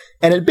level,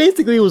 and it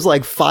basically was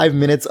like 5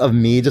 minutes of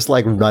me just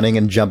like running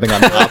and jumping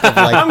on top of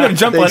like I'm going to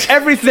jump on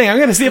everything. I'm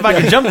going to see if I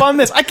can jump on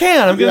this. I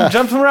can. I'm going to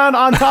jump around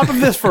on top of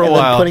this for a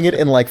while. Putting it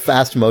in like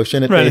fast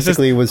motion, it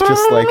basically was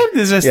just like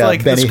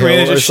the screen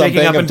is just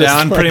shaking up and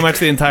down pretty much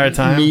the entire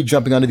time. Me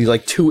jumping onto these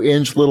like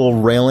 2-inch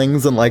little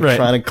railings and like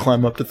trying to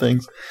climb up to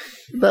things.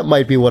 That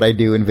might be what I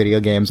do in video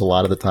games a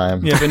lot of the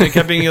time. Yeah, but it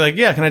kept being like,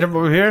 can I jump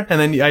over here?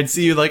 And then I'd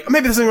see you like,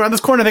 maybe there's something around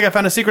this corner. I think I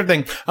found a secret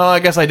thing. Oh, I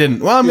guess I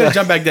didn't. Well, I'm going to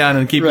jump back down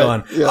and keep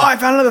going. Yeah. Oh, I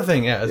found another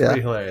thing. Yeah, it's pretty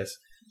hilarious.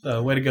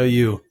 Way to go,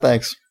 you.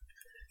 Thanks.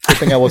 Good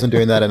thing I wasn't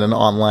doing that in an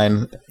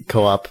online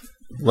co-op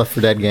Left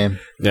 4 Dead game.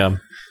 Yeah.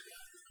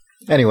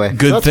 Anyway.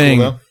 Good thing.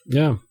 Cool,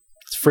 yeah.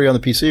 It's free on the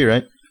PC,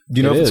 right? Do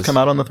you know if it's come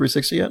out on the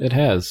 360 yet? It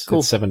has. Cool.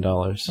 It's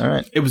 $7. All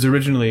right. It was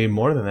originally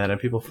more than that, and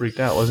people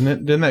freaked out, wasn't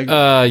it? Didn't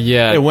that?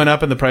 Yeah. It went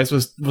up, and the price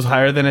was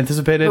higher than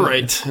anticipated.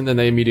 Right, and then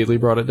they immediately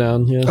brought it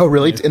down. Yeah. Oh,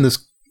 really? In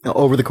this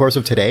over the course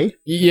of today?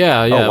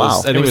 Yeah. Oh, wow.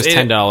 I think it was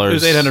 $10. It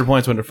was 800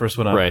 points when it first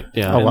went up. Right.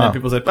 Yeah. Oh, and then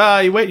people said,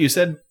 wait, you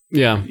said.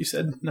 Yeah. You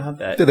said not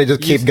that. Did they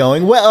just keep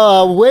going?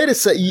 Well, wait a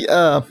second.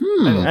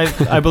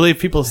 I believe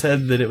people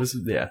said that it was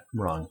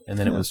wrong, and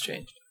then it was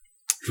changed.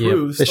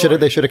 True. They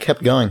should have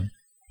kept going.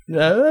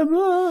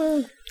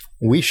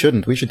 We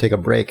shouldn't. We should take a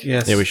break.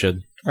 Yes. Yeah, we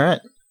should. All right.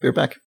 We're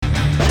back.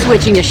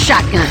 Switching to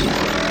shotgun.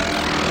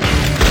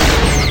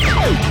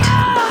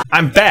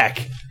 I'm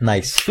back.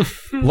 Nice.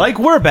 Like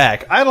we're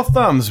back. Idle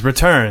Thumbs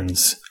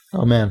returns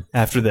Oh, man.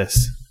 after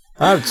this.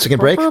 All right, second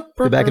break.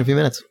 Be back in a few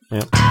minutes.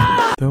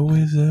 The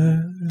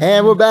wizard.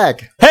 And we're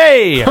back.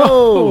 Hey!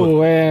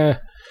 Oh!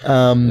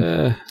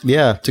 Oh,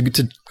 Yeah,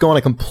 to go on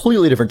a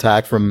completely different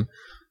tack from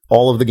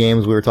all of the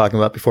games we were talking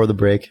about before the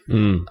break.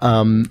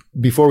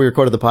 Before we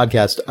recorded the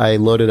podcast, I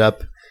loaded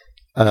up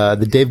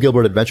the Dave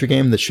Gilbert adventure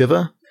game, the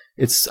Shiva.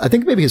 It's, I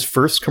think, maybe his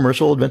first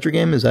commercial adventure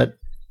game. Is that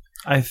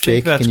I think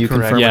Jake? that's Can you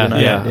correct. confirm Yeah, it or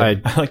not?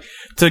 yeah. Like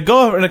to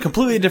go in a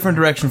completely different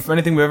direction from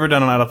anything we've ever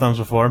done on Idle Thumbs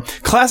before.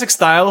 Classic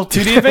style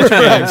 2D adventure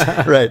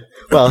games. Right.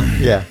 Well,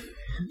 yeah.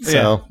 So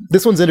Yeah.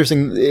 this one's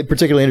interesting,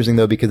 particularly interesting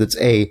though, because it's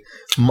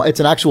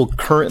an actual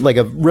current, like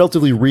a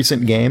relatively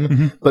recent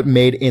game, but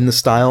made in the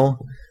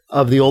style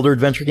of the older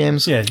adventure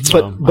games. Yeah.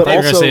 but I thought you were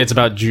also gonna say it's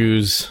about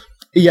Jews.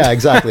 yeah,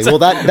 exactly. Well,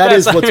 that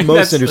is what's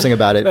most interesting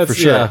about it for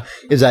sure. yeah.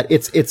 Is that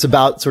it's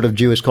about sort of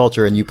Jewish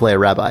culture, and you play a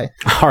rabbi.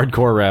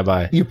 Hardcore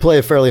rabbi. You play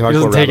a fairly hardcore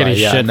doesn't take rabbi. any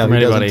yeah, shit no, from he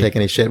anybody. doesn't take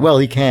any shit. Well,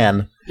 he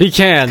can. He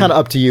can. Kind of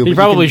up to you. He but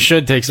probably you can,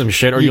 should take some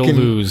shit, or you you'll can-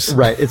 lose.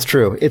 Right. It's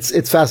true.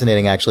 It's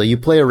fascinating actually. You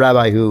play a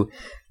rabbi who,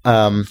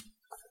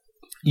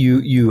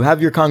 you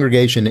have your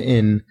congregation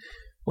in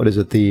what is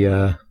it,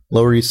 the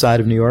Lower East Side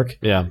of New York,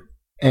 Yeah.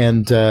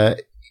 and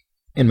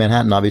in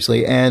Manhattan,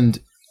 obviously, and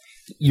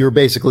you're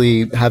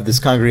basically have this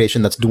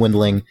congregation that's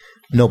dwindling.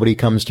 Nobody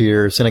comes to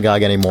your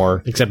synagogue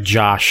anymore. Except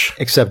Josh.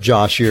 Except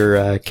Josh,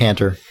 your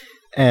cantor.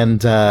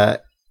 And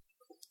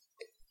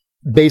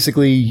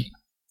basically,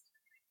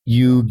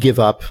 you give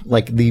up.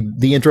 Like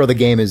the intro of the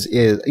game is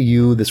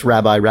you, this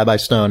Rabbi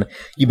Stone.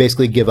 You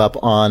basically give up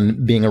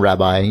on being a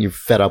rabbi. You're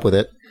fed up with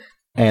it.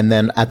 And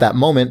then at that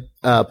moment,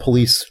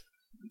 police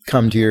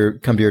come to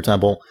your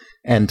temple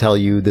and tell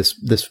you this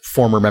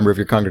former member of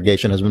your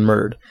congregation has been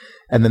murdered.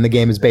 And then the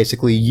game is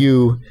basically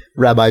you,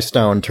 Rabbi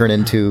Stone, turn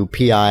into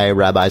PI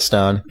Rabbi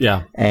Stone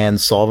Yeah. and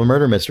solve a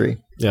murder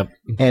mystery. Yep.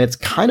 And it's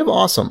kind of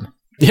awesome.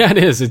 Yeah, it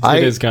is. It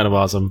is kind of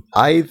awesome.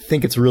 I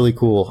think it's really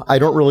cool. I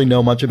don't really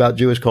know much about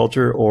Jewish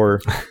culture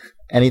or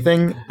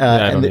anything.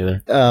 I don't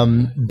either.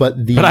 But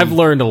I've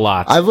learned a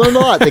lot. I've learned a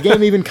lot. The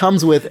game even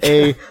comes with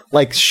a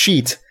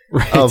sheet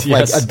Right, of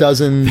yes. like a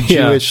dozen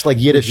Yeah. Jewish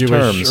Yiddish Jewish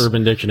terms.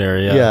 Urban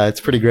Dictionary. Yeah. Yeah, it's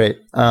pretty great.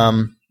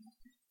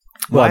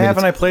 Why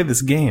haven't I played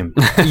this game?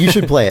 You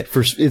should play it.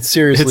 It's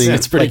seriously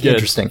It's pretty good.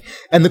 interesting.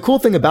 And the cool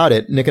thing about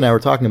it, Nick and I were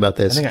talking about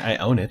I this. think I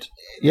own it.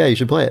 Yeah, you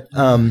should play it.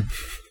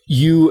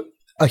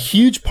 A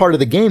huge part of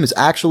the game is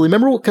actually,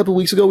 remember a couple of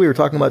weeks ago we were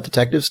talking about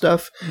detective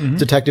stuff,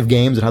 detective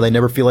games, and how they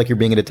never feel like you're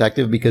being a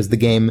detective because the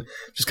game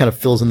just kind of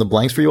fills in the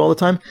blanks for you all the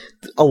time.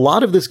 A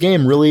lot of this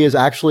game really is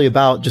actually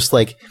about just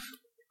like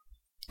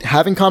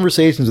having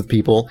conversations with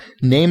people,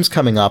 names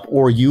coming up,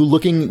 or you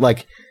looking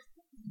like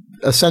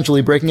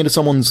essentially breaking into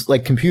someone's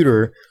like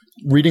computer,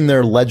 reading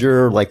their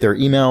ledger, like their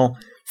email,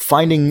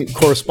 finding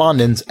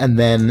correspondence, and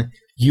then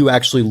you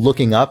actually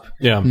looking up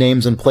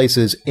names and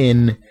places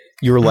in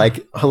your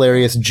like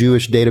hilarious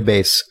Jewish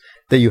database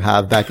that you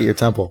have back at your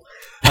temple.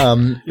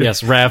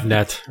 Yes,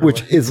 RavNet.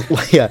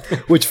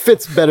 Which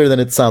fits better than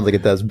it sounds like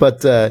it does.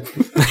 But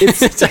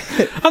it's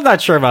I'm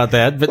not sure about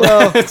that, but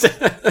well,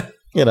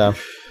 you know,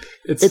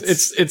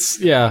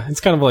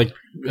 it's kind of like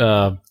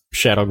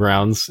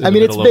Shadowgrounds. I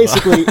mean,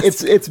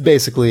 it's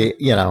basically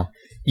you know,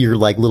 your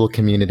like little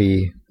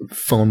community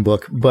phone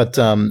book. But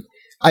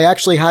I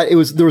actually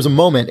there was a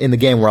moment in the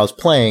game where I was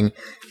playing,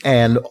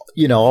 and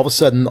you know, all of a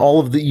sudden, all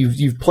of the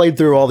you've played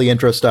through all the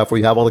intro stuff where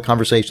you have all the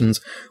conversations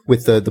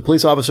with the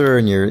police officer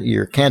and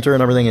your cantor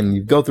and everything, and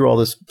you go through all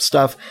this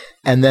stuff,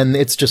 and then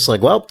it's just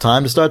like, well,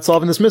 time to start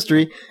solving this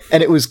mystery.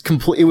 And it was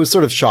it was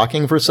sort of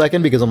shocking for a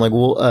second because I'm like,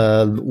 well,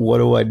 what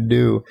do I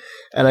do?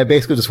 And I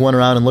basically just went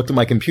around and looked at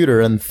my computer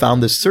and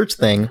found this search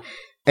thing,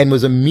 and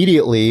was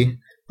immediately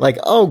like,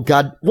 oh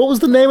God, what was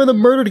the name of the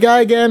murdered guy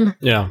again?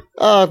 Yeah.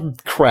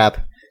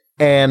 Crap.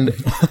 And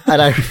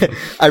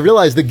I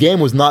realized the game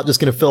was not just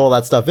going to fill all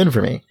that stuff in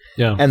for me.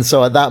 Yeah. And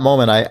so at that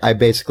moment, I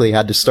basically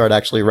had to start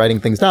actually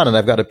writing things down. And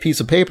I've got a piece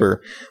of paper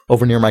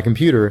over near my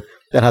computer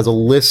that has a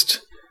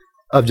list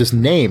of just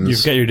names.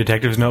 You've got your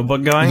detective's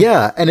notebook going?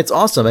 Yeah, and it's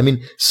awesome. I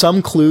mean,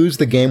 some clues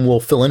the game will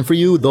fill in for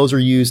you. Those are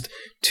used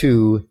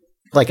to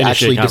like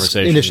Initiate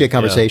actually initiate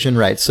conversation,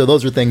 right? So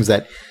those are things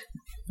that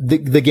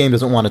the game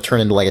doesn't want to turn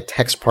into like a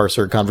text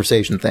parser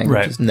conversation thing,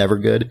 right. Which is never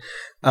good.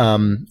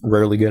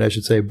 Rarely good, I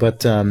should say.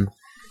 But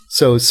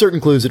so certain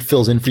clues it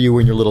fills in for you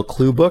in your little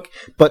clue book,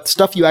 but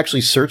stuff you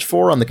actually search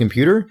for on the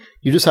computer,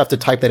 you just have to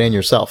type that in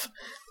yourself.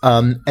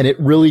 And it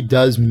really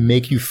does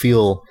make you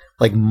feel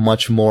like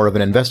much more of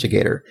an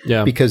investigator.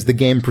 Yeah. Because the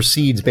game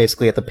proceeds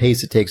basically at the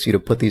pace it takes you to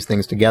put these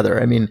things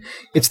together. I mean,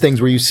 it's things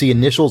where you see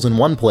initials in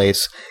one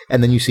place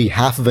and then you see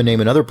half of a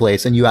name in another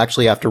place and you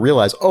actually have to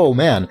realize, oh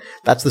man,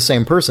 that's the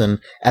same person.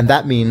 And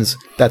that means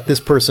that this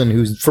person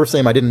whose first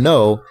name I didn't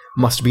know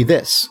must be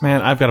this.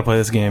 Man, I've got to play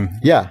this game.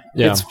 Yeah.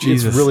 Yeah.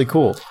 It's really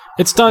cool.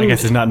 It's done. I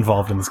guess is not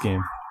involved in this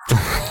game.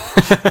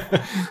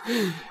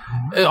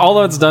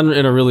 Although it's done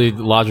in a really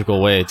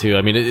logical way too.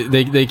 I mean,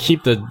 they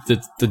keep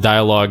the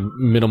dialogue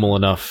minimal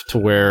enough to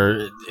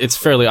where it's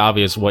fairly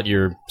obvious what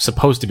you're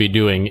supposed to be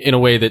doing in a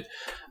way that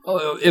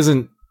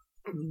isn't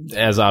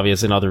as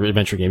obvious in other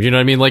adventure games. You know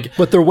what I mean? Like,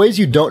 But there are ways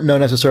you don't know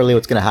necessarily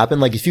what's going to happen.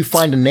 Like if you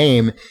find a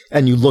name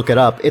and you look it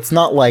up, it's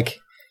not like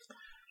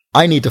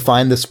I need to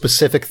find this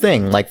specific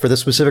thing, like for this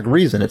specific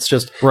reason. It's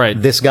just Right.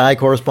 this guy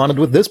corresponded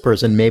with this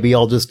person. Maybe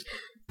I'll just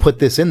put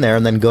this in there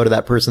and then go to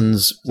that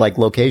person's like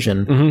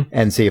location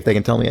and see if they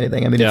can tell me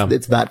anything. I mean, Yeah.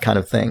 it's that kind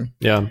of thing.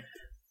 yeah,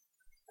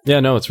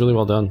 no, it's really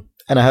well done.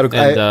 And I had a,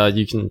 And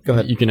you can go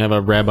ahead. you can have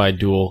a rabbi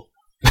duel.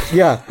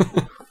 yeah.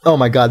 Oh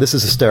my God, this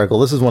is hysterical.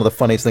 This is one of the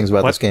funniest things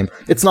about this game.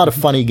 It's not a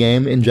funny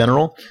game in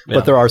general, Yeah.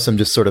 but there are some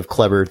just sort of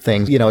clever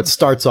things. You know, it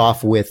starts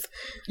off with,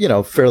 you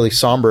know, fairly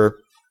somber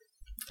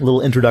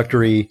little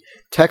introductory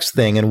text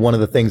thing. And one of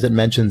the things it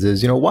mentions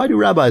is, you know, why do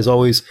rabbis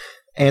always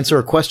answer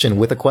a question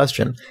with a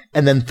question?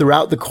 And then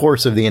throughout the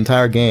course of the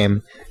entire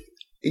game,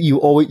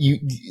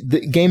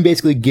 the game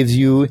basically gives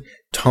you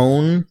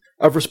tone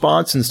of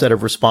response instead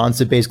of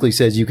response. It basically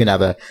says you can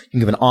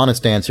give an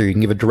honest answer, you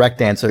can give a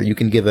direct answer, you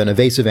can give an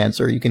evasive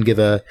answer, you can give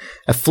a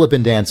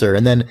flippant answer,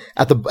 and then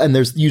and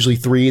there's usually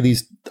 3 of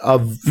these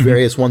of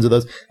various ones of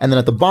those, and then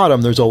at the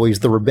bottom there's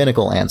always the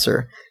rabbinical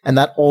answer, and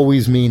that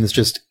always means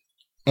just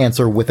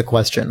answer with a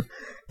question.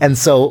 And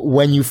so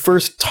when you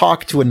first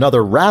talk to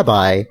another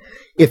rabbi,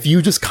 if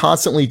you just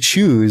constantly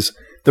choose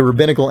the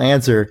rabbinical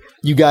answer,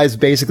 you guys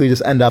basically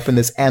just end up in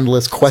this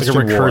endless question It's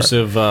like a war.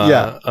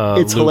 recursive.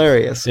 It's loop.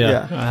 hilarious. Yeah.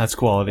 Yeah. That's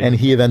quality. And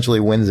he eventually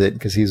wins it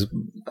because he's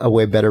a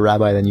way better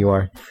rabbi than you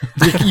are.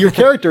 Your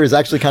character is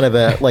actually kind of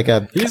a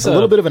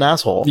little bit of an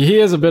asshole, He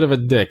is a bit of a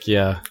dick.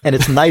 Yeah. and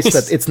it's nice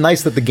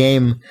that the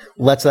game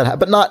lets that happen,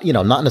 but not in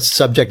a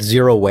Subject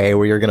Zero way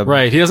where you're gonna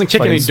Right. He doesn't kick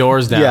any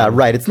doors down. Yeah,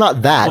 right. It's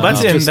not that. well,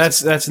 It's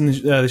just- that's in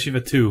the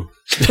Shiva 2.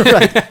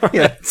 right.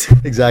 Yeah,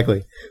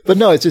 exactly. But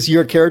no, it's just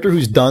your character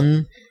who's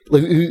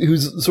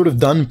sort of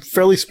done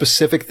fairly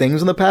specific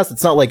things in the past.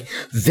 It's not like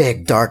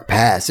vague dark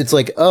past. It's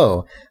like,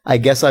 oh, I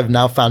guess I've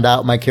now found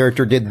out my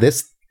character did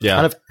this Yeah.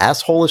 kind of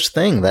asshole-ish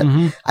thing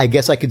that I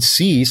guess I could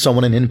see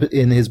someone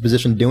in his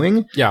position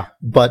doing, Yeah.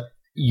 but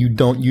you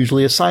don't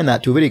usually assign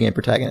that to a video game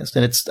protagonist.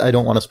 And I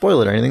don't want to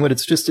spoil it or anything, but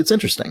it's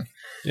interesting.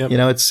 Yep. You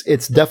know,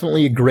 it's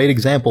definitely a great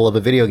example of a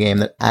video game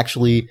that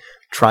actually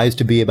tries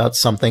to be about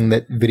something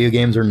that video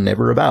games are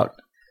never about,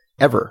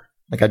 ever.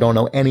 Like, I don't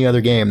know any other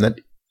game that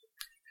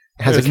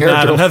has There's a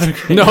character. not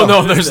another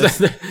No, there's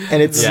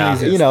And it's, Yeah.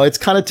 you know, it's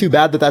kind of too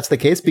bad that that's the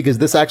case because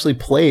this actually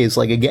plays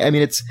like a game. I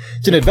mean, it's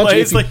an adventure.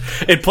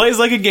 it plays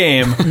like a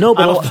game. No,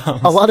 but Idle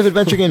Thumbs. a lot of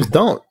adventure games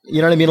don't.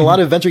 You know what I mean? A lot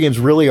of adventure games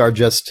really are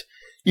just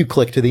you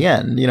click to the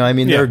end. You know, I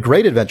mean, there are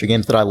great adventure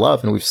games that I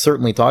love, and we've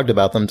certainly talked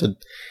about them to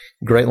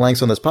great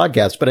lengths on this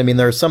podcast. But I mean,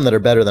 there are some that are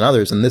better than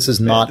others, and this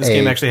is not This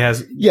game actually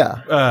has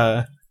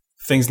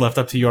things left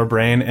up to your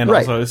brain and Right.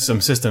 also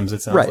some systems,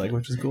 it sounds Right. like,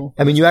 which is cool.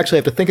 I mean, you actually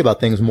have to think about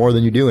things more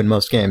than you do in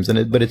most games,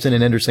 but it's in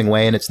an interesting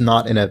way, and it's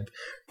not in a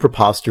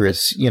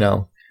preposterous, you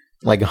know,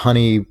 like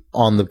honey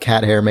on the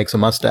cat hair makes a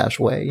mustache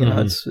way. You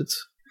know,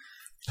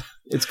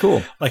 it's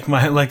cool. Like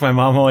my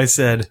mom always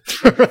said,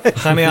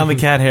 honey on the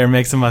cat hair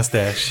makes a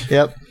mustache.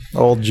 Yep,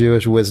 old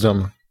Jewish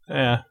wisdom.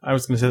 Yeah, I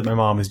was going to say that my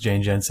mom is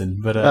Jane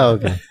Jensen, but Oh,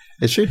 okay.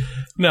 Is she?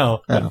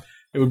 no. Oh.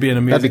 It would be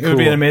an That'd be amazing. It would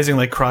be cool. an amazing,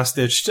 like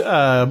cross-stitched,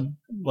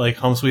 like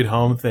Home Sweet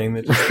Home thing.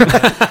 That just,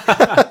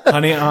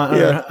 honey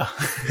on,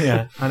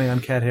 honey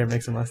on cat hair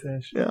makes a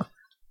mustache. Yeah.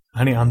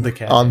 Honey on the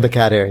cat. On the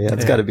cat hair. Yeah,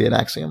 it's Yeah. got to be an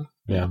axiom.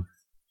 Yeah.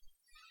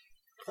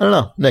 I don't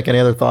know, Nick. Any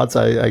other thoughts?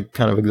 I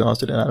kind of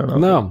exhausted it. I don't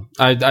know. No,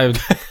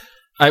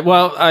 the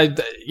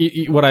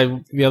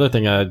other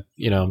thing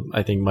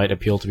I think might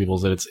appeal to people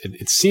is that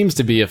it seems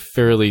to be a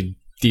fairly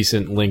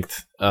decent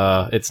length.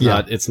 It's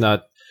not.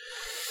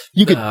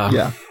 You could,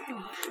 Yeah.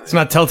 It's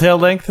not Telltale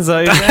length, is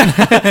that what you're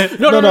saying?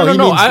 No, he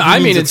means- I he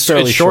mean, means it's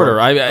fairly shorter.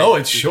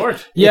 short. It's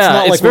short. Yeah, it's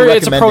not like we're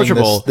it's recommending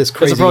approachable. This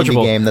crazy it's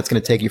approachable indie game that's going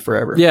to take you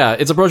forever. Yeah,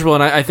 it's approachable,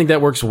 and I think that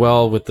works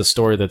well with the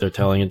story that they're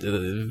telling.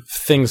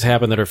 Things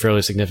happen that are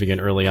fairly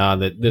significant early on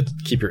that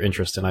keep your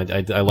interest, and I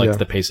liked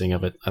the pacing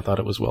of it. I thought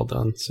it was well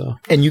done. So,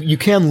 And you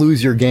can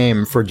lose your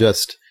game for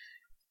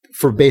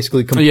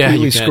basically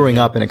completely screwing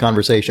up in a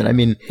conversation. I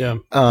mean,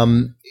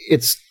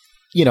 it's,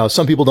 you know,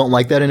 some people don't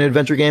like that in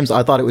adventure games.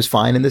 I thought it was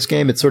fine in this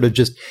game. It's sort of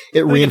just,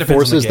 it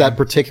reinforces that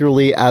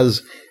particularly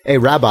as a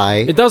rabbi,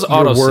 it does your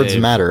auto words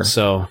matter.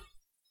 So,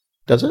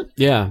 does it?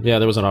 Yeah,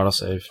 there was an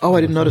autosave. Oh,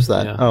 I didn't notice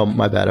that. Yeah. Oh,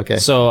 my bad. Okay.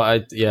 So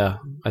I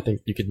think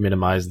you could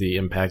minimize the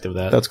impact of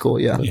that. That's cool.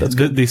 Yeah. That's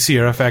The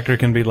Sierra factor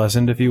can be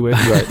lessened if you wish.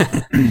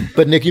 right.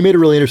 But Nick, you made a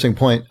really interesting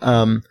point,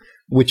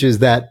 which is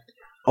that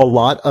a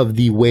lot of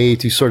the way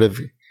to sort of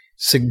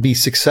be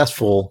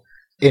successful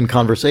in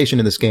conversation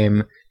in this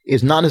game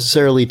is not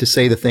necessarily to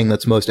say the thing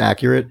that's most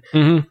accurate,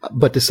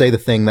 but to say the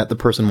thing that the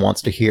person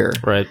wants to hear.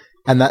 Right.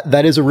 And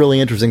that is a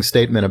really interesting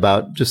statement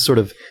about just sort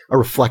of a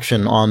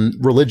reflection on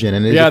religion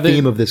and is a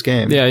theme of this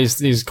game. Yeah,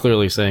 he's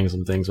clearly saying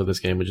some things with this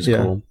game, which is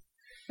cool.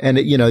 And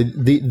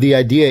the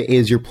idea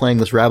is you're playing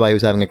this rabbi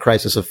who's having a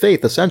crisis of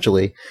faith,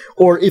 essentially,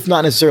 or if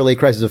not necessarily a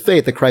crisis of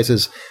faith, a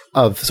crisis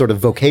of sort of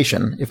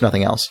vocation, if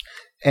nothing else.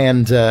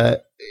 And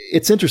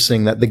it's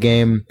interesting that the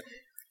game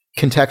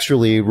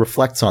contextually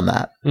reflects on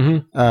that.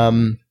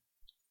 Mm-hmm.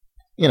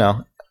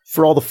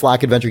 For all the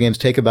flack adventure games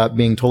take about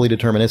being totally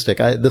deterministic,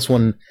 this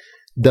one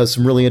does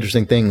some really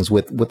interesting things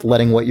with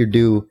letting what you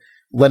do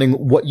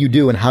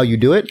and how you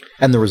do it,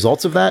 and the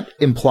results of that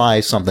imply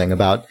something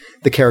about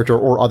the character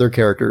or other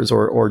characters,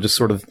 or just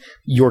sort of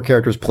your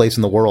character's place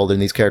in the world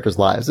and these characters'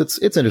 lives. It's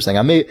interesting.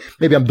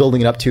 Maybe I'm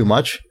building it up too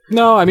much.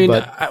 No, I mean,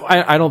 but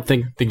I don't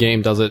think the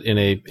game does it in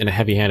a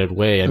heavy-handed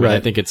way. I mean, Right. I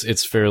think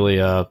it's fairly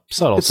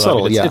subtle. It's so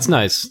subtle, I mean, yeah. it's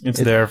nice. It's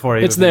there for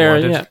you. It's if you there.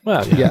 want it. Yeah.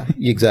 Well, yeah.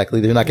 Yeah,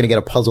 exactly. They're not going to get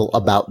a puzzle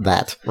about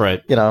that.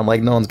 Right. I'm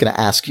like, no one's going to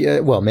ask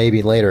you. Well,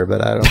 maybe later,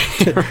 but I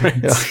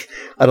don't.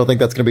 I don't think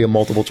that's going to be a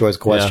multiple choice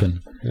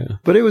question. Yeah.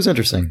 But it was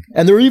interesting,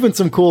 and there were even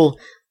some cool.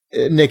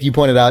 Nick, you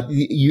pointed out.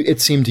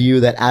 It seemed to you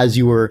that as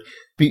you were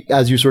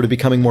sort of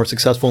becoming more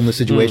successful in the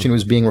situation, it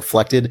was being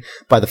reflected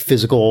by the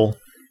physical,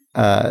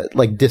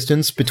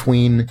 distance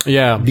between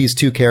these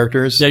two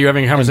characters. Yeah, you're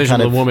having a conversation kind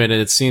with of- a woman, and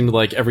it seemed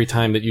like every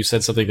time that you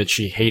said something that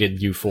she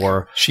hated you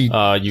for, She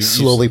you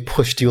slowly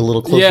pushed you a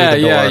little closer Yeah, to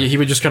the door. yeah. He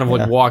would just kind of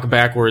like walk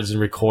backwards and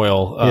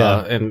recoil.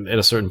 Yeah. And at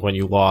a certain point,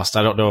 you lost.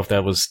 I don't know if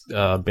that was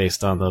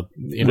based on the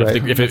Right.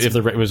 if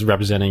it was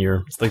representing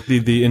your. It's like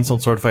the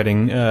insult sword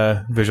fighting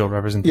visual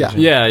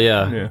representation. Yeah.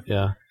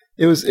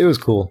 It was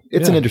cool.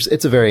 It's Yeah.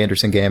 it's a very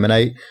interesting game,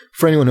 and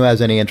for anyone who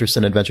has any interest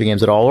in adventure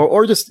games at all,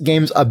 or just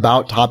games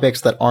about topics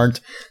that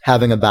aren't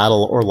having a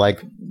battle or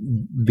like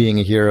being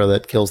a hero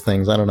that kills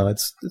things, I don't know.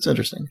 It's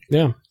interesting.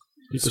 Yeah.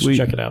 You should Sweet.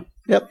 check it out.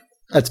 Yep,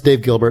 that's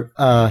Dave Gilbert.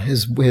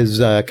 His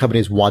company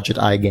is Wadjet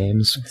Eye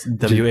Games.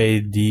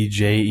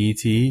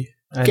 WADJET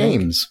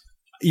Games.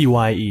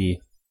 EYE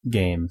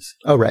games.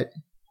 Oh right,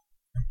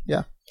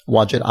 yeah,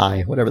 Wadjet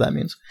Eye, whatever that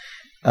means.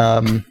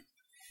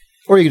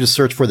 Or you can just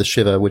search for the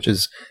Shiva, which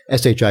is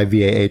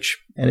SHIVAH,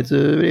 and it's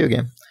a video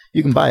game.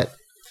 You can buy it.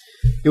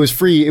 It was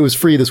free. It was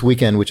free this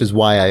weekend, which is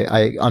why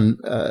I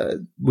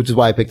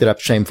picked it up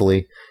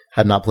shamefully.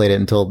 Had not played it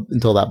until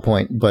that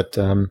point, but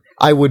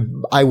I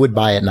would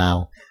buy it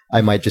now. I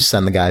might just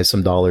send the guys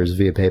some dollars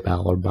via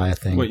PayPal or buy a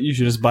thing. Wait, you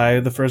should just buy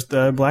the first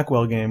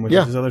Blackwell game, which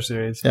Yeah. is his other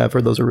series. Yeah, I've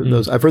heard those.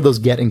 I've heard those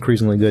get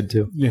increasingly good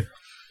too. Yeah.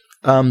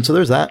 So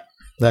there's that.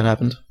 That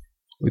happened.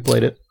 We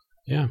played it.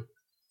 Yeah.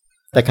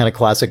 That kind of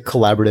classic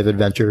collaborative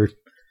adventure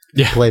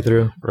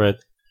playthrough. Right.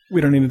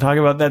 We don't need to talk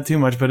about that too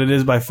much, but it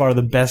is by far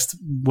the best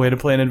way to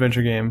play an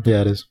adventure game.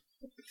 Yeah, it is.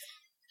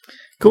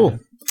 Cool.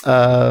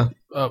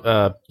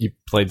 You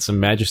played some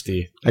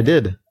Majesty. I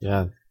did.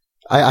 Yeah.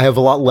 I have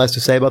a lot less to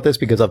say about this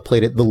because I've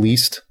played it the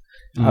least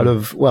out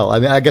of, well, I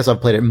mean, I guess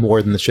I've played it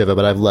more than the Shiva,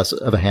 but I have less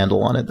of a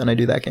handle on it than I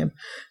do that game.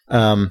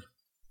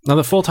 Now,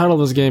 the full title of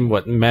this game,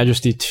 what?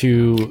 Majesty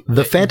 2...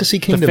 The Fantasy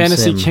Kingdom The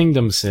Fantasy Sim.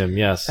 Kingdom Sim,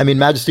 yes. I mean,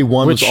 Majesty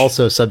 1 Which- was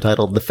also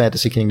subtitled The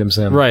Fantasy Kingdom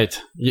Sim. Right.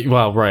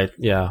 Well, right,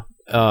 yeah.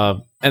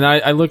 And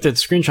I looked at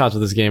screenshots of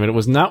this game, and it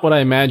was not what I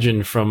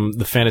imagined from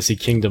the Fantasy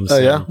Kingdom Oh,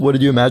 Sim. yeah? What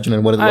did you imagine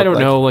and what did it I look don't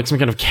like? know, like some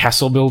kind of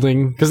castle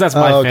building, because that's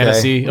my Oh, okay.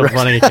 fantasy of Right.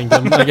 running a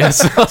kingdom, I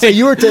guess. So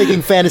you were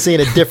taking fantasy in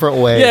a different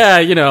way. Yeah,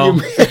 you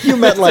know. You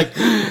meant like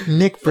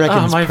Nick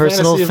Brecken's my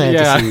personal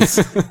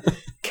fantasy fantasies.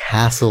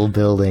 Castle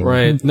building.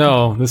 Right.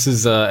 No, this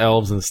is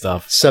elves and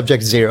stuff.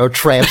 Subject Zero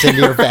tramps into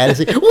your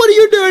fantasy. What are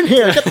you doing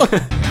here? Get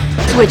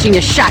the- Switching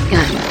a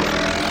shotgun.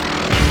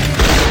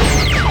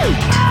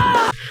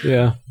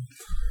 Yeah.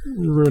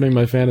 Ruining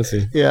my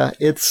fantasy. Yeah,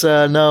 it's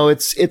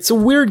it's a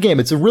weird game.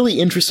 It's a really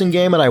interesting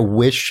game, and I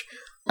wish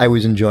I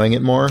was enjoying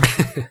it more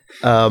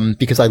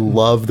because I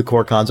love the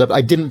core concept.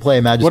 I didn't play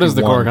Majesty. What is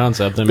the 1. core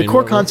concept? I The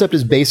core concept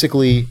is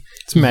basically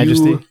It's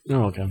Majesty.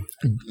 Oh, okay.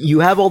 you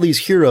have all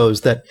these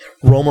heroes that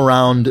roam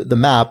around the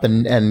map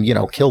and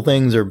kill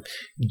things or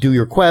do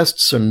your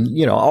quests and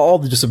all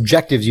the just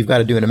objectives you've got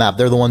to do in a map.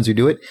 They're the ones who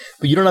do it,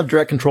 but you don't have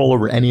direct control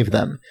over any of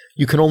them.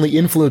 You can only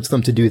influence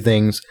them to do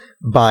things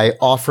by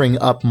offering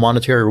up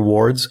monetary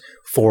rewards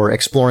for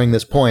exploring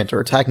this point or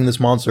attacking this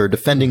monster or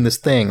defending this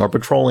thing or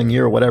patrolling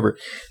here or whatever.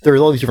 There are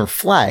all these different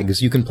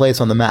flags you can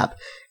place on the map,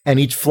 and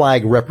each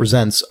flag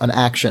represents an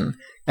action,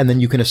 and then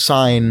you can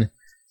assign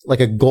like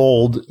a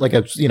gold, like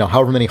a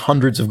however many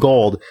hundreds of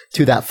gold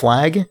to that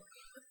flag,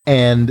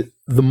 and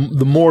the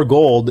more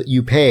gold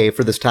you pay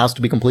for this task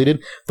to be completed,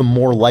 the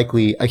more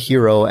likely a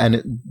hero,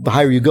 and the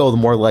higher you go, the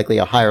more likely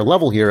a higher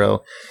level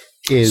hero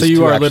is. So you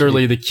to are actually-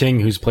 literally the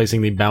king who's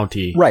placing the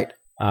bounty. right.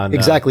 on,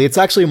 Exactly. It's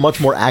actually a much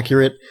more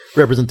accurate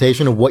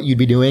representation of what you'd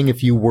be doing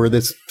if you were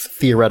this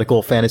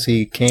theoretical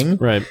fantasy king.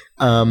 Right.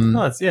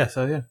 Oh,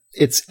 yeah.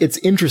 It's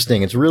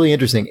interesting. It's really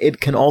interesting.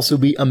 It can also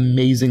be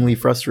amazingly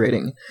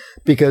frustrating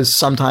because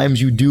sometimes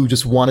you do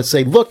just want to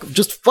say, look,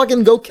 just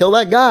fucking go kill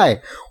that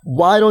guy.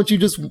 Why don't you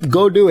just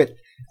go do it?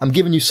 I'm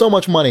giving you so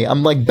much money.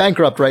 I'm like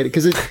bankrupt, right?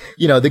 Because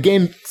the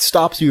game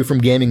stops you from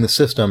gaming the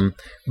system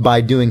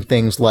by doing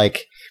things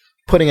like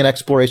putting an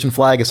exploration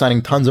flag,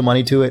 assigning tons of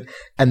money to it,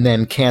 and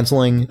then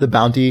canceling the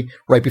bounty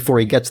right before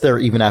he gets there,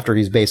 even after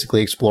he's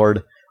basically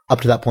explored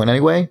up to that point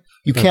anyway.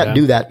 You can't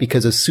do that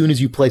because as soon as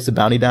you place the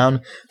bounty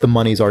down, the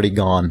money's already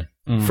gone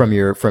from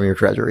your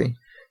treasury.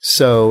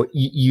 So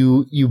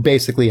you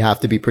basically have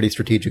to be pretty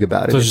strategic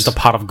about it. So it's just a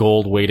pot of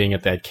gold waiting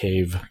at that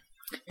cave.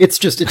 It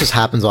just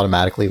happens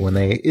automatically when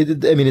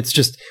it's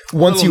just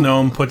once Little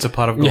gnome puts a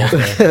pot of gold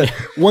there.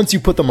 once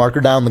you put the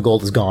marker down, the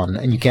gold is gone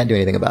and you can't do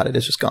anything about it.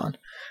 It's just gone.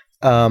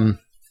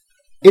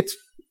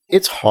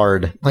 It's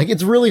hard. Like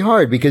it's really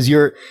hard because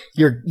your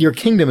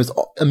kingdom is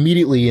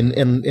immediately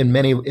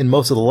in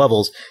most of the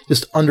levels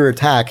just under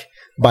attack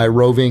by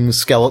roving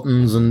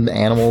skeletons and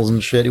animals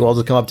and shit who all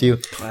just come up to you.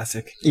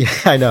 Classic. Yeah,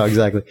 I know,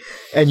 exactly.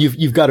 And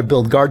you've got to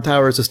build guard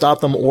towers to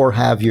stop them or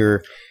have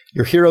your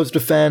heroes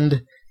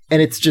defend.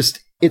 And it's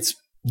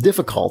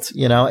difficult,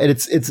 and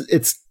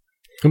it's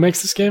Who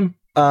makes this game?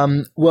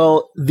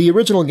 Well, the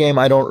original game,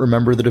 I don't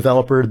remember the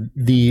developer.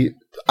 The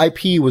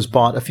IP was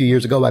bought a few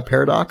years ago by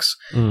Paradox.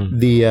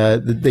 They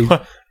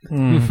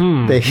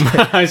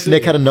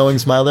Nick had a knowing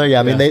smile there. Yeah,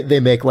 I mean they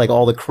make like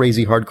all the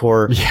crazy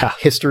hardcore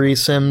history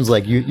sims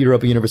like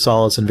Europa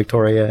Universalis and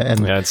Victoria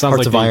and it sounds Hearts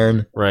like of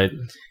Iron. Right.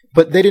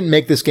 But they didn't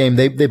make this game.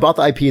 They bought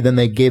the IP, then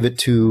they gave it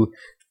to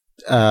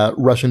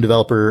Russian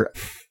developer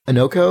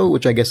Inoko,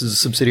 which I guess is a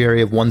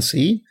subsidiary of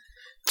 1C,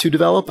 to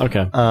develop.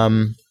 Okay.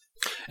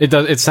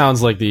 It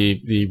sounds like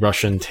the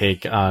Russian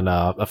take on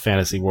a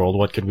fantasy world.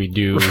 What could we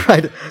do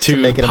to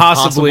make it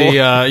possibly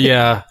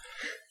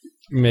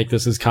make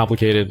this as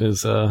complicated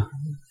as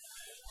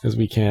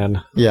we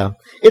can? Yeah.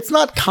 It's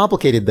not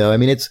complicated though. I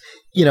mean, it's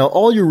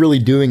all you're really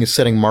doing is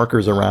setting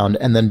markers around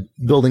and then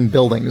building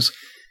buildings.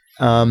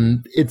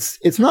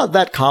 It's not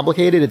that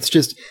complicated. It's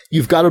just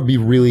you've got to be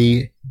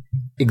really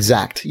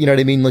exact. You know what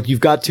I mean? Like you've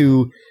got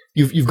to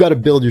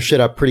build your shit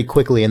up pretty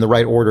quickly in the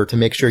right order to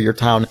make sure your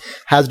town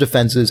has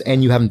defenses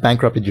and you haven't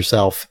bankrupted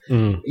yourself.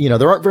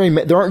 There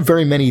aren't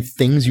very many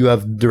things you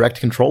have direct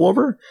control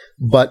over,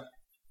 but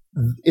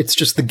it's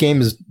just the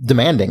game is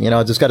demanding.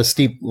 It's just got a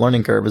steep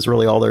learning curve is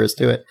really all there is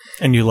to it.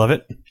 And you love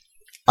it?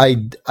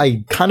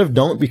 I kind of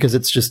don't because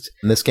it's just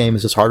this game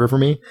is just harder for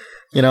me.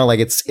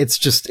 It's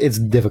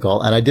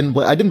difficult, and I didn't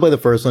play the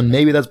first one.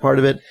 Maybe that's part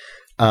of it,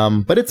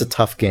 but it's a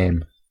tough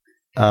game.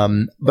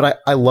 But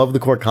I love the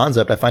core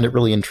concept. I find it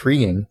really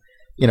intriguing.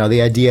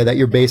 The idea that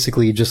you're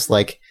basically just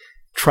like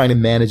trying to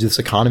manage this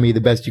economy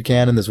the best you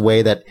can in this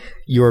way that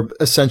you're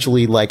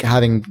essentially like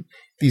having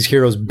these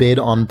heroes bid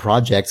on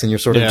projects, and you're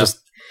sort of just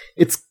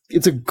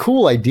it's a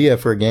cool idea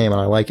for a game,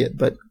 and I like it.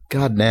 But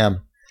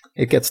goddamn,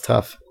 it gets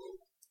tough.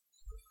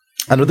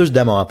 I know there's a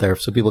demo out there,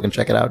 so people can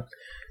check it out.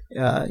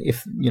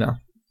 If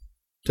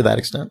to that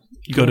extent,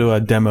 go to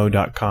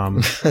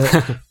demo.com.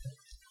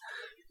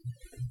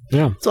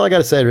 Yeah, that's all I got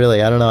to say.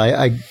 Really, I don't know.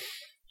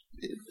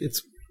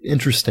 It's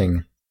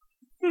interesting.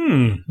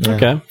 Yeah.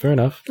 Okay, fair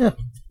enough. Yeah,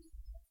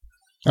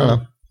 I don't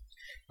know.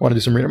 Want to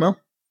do some reader mail?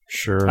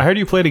 Sure. I heard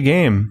you played a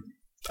game.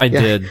 I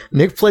did.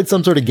 Nick played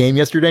some sort of game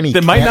yesterday, and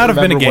That might not have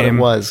been a game.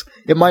 What it was.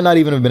 It might not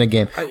even have been a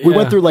game. We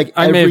went through like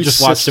I may have every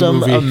just watched a system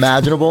movie.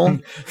 imaginable,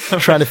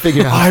 trying to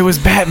figure out. I was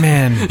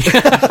Batman.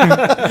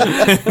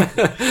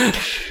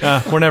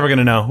 We're never going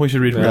to know. We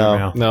should read reader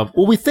mail. No.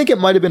 Well, we think it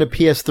might have been a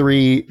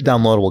PS3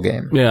 downloadable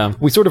game. Yeah.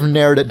 We sort of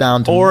narrowed it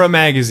down to Or a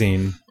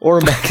magazine. or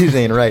a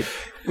magazine, right?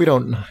 We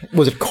don't.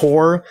 Was it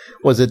Core?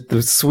 Was it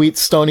the sweet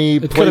Stony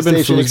It could have been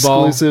PlayStation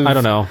foosball. exclusive? I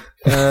don't know.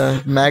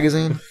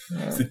 Magazine.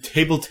 Is it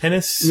table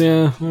tennis?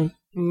 Yeah.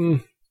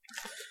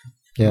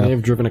 Yeah. May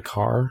have driven a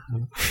car.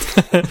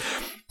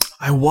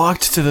 I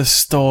walked to the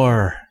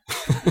store.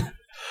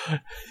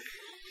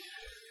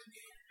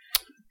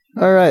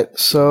 All right.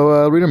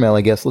 So reader mail,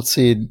 I guess. Let's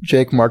see.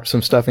 Jake marked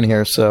some stuff in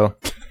here, so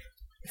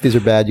if these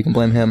are bad, you can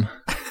blame him.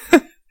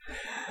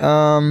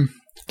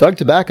 Doug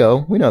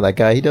Tobacco, we know that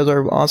guy. He does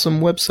our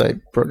awesome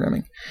website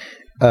programming.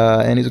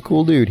 And he's a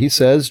cool dude. He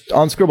says,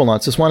 on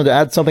Scribblenauts, just wanted to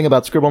add something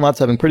about Scribblenauts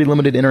having pretty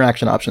limited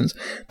interaction options.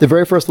 The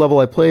very first level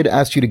I played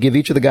asked you to give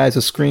each of the guys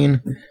on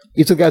screen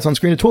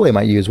a tool they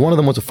might use. One of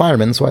them was a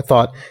fireman, so I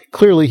thought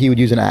clearly he would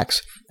use an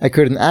axe. I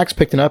created an axe,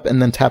 picked it up,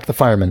 and then tapped the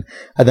fireman.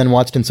 I then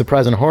watched in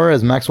surprise and horror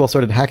as Maxwell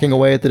started hacking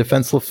away at the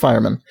defenseless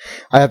fireman.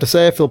 I have to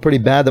say, I feel pretty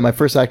bad that my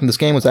first act in this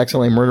game was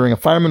accidentally murdering a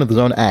fireman with his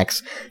own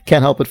axe.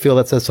 Can't help but feel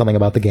that says something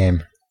about the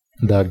game.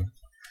 Doug.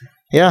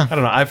 Yeah. I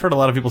don't know. I've heard a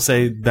lot of people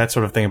say that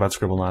sort of thing about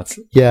Scribblenauts.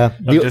 Yeah.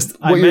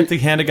 I meant to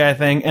hand a guy a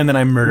thing, and then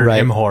I murdered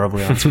him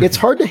horribly on screen. It's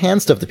hard to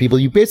hand stuff to people.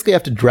 You basically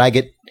have to drag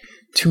it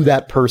to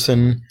that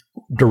person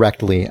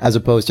directly, as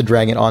opposed to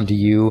dragging it onto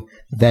you,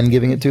 then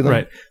giving it to them.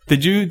 Right.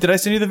 Did I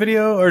send you the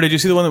video, or did you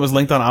see the one that was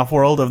linked on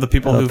Offworld of the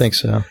people I don't who think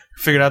so.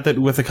 figured out that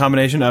with a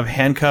combination of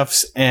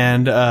handcuffs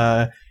and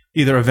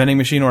either a vending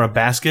machine or a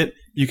basket,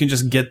 you can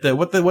just get the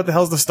what the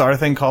hell's the star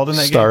thing called in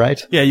that game?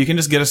 Starite? Yeah, you can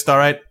just get a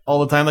Starite all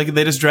the time. Like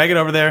they just drag it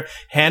over there,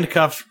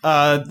 handcuff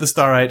the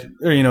Starite,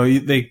 or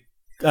they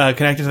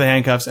connect it to the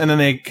handcuffs, and then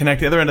they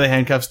connect the other end of the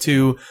handcuffs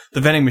to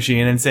the vending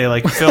machine and say,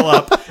 like, fill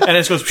up, and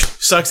it just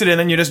goes, sucks it in,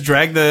 then you just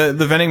drag the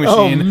vending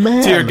machine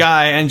man. to your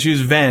guy and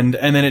choose vend,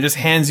 and then it just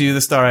hands you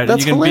the star.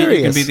 That's you can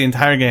hilarious. beat the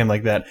entire game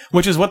like that,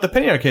 which is what the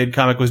Penny Arcade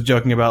comic was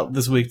joking about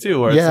this week, too.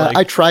 Where Yeah, it's like,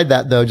 I tried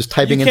that, though, just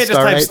typing you in can't just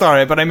type Starlight.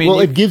 Starlight, but I mean... Well,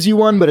 it gives you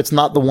one, but it's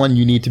not the one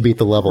you need to beat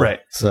the level. Right.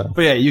 So.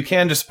 But yeah, you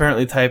can just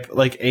apparently type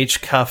like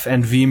H cuff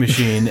and V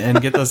machine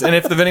and get those. And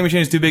if the vending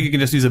machine is too big, you can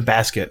just use a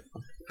basket.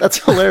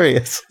 That's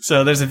hilarious.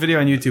 So there's a video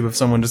on YouTube of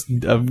someone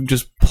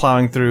just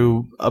plowing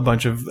through a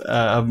bunch of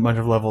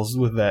levels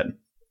with that.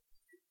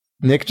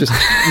 Nick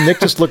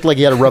just looked like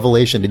he had a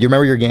revelation. Did you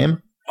remember your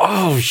game?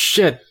 Oh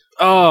shit!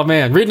 Oh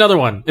man, read another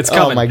one. It's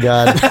coming. Oh my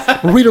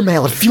god. Reader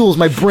mail, it fuels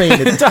my brain.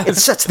 It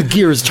sets the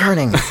gears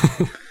turning.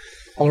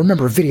 I'll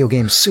remember video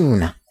games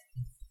soon.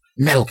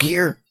 Metal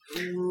Gear.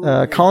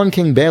 Colin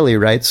King Bailey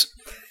writes,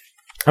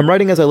 I'm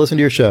writing as I listen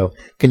to your show.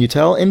 Can you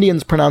tell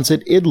Indians pronounce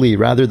it idly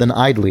rather than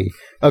idly?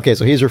 Okay,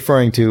 so he's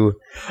referring to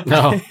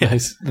Oh,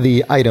 nice.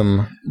 the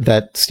item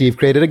that Steve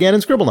created again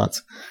in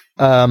Scribblenauts.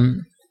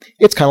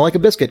 It's kind of like a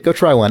biscuit. Go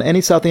try one.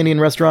 Any South Indian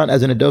restaurant,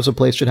 as in a dosa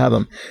place, should have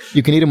them.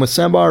 You can eat them with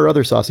sambar or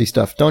other saucy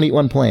stuff. Don't eat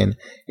one plain.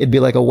 It'd be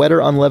like a wetter,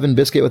 unleavened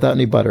biscuit without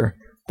any butter.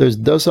 There's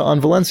dosa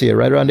on Valencia,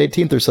 right around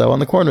 18th or so, on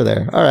the corner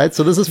there. All right,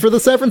 so this is for the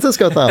San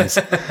Francisco thumbs.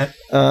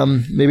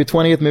 Maybe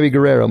 20th, maybe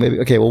Guerrero, maybe.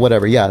 Okay, well,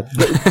 whatever. Yeah,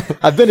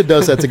 I've been to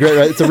Dosa.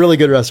 It's a really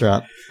good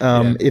restaurant.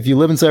 If you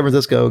live in San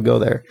Francisco, go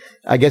there.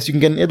 I guess you can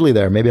get an idli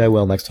there. Maybe I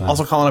will next time.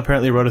 Also, Colin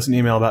apparently wrote us an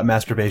email about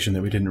masturbation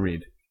that we didn't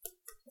read.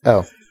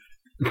 Oh.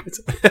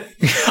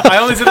 I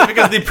only said that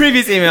because the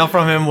previous email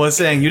from him was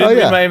saying you didn't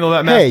read my email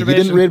about Hey, masturbation.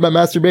 you didn't read my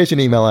masturbation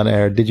email on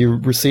air. Did you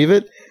receive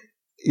it?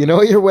 You know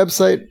what your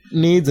website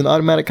needs? An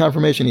automatic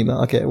confirmation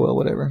email. Okay, well,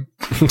 whatever.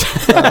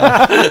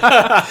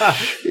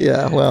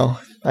 Yeah,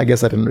 well, I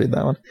guess I didn't read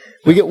that one.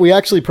 We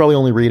actually probably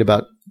only read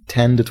about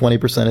 10 to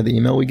 20% of the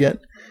email we get,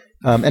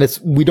 and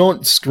we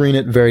don't screen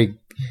it very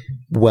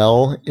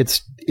well.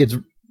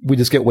 We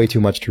just get way too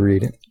much to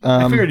read.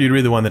 I figured you'd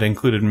read the one that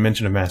included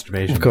mention of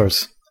masturbation. Of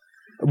course.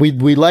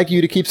 We'd like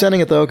you to keep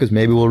sending it, though, because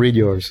maybe we'll read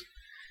yours.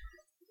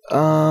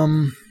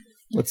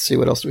 Let's see,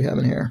 what else do we have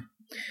in here?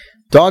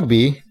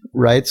 Dogby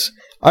writes,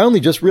 I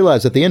only just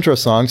realized that the intro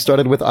song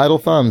started with Idle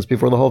Thumbs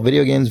before the whole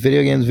video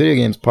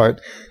games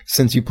part,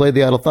 since you played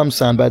the Idle Thumbs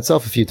sound by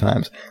itself a few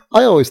times.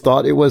 I always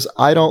thought it was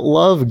I don't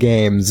love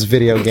games,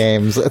 video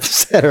games,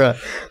 etc.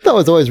 That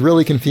was always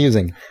really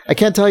confusing. I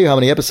can't tell you how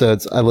many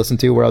episodes I listened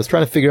to where I was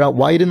trying to figure out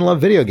why you didn't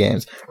love video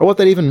games, or what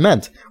that even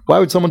meant. Why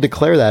would someone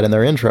declare that in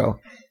their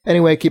intro?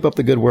 Anyway, keep up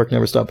the good work.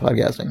 Never stop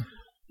podcasting.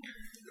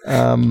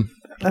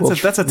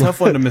 That's a tough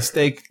one to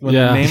mistake when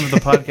the name of the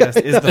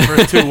podcast is the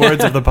first two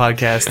words of the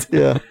podcast.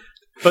 Yeah.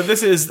 But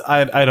this is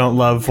I don't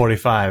love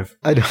 45.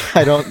 I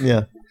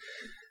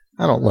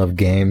don't love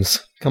games.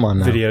 Come on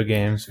now. Video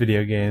games.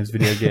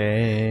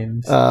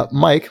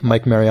 Mike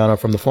Mariano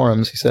from the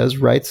forums, he says,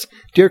 writes,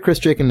 Dear Chris,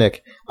 Jake, and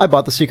Nick, I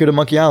bought The Secret of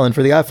Monkey Island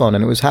for the iPhone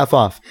and it was half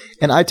off.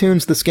 In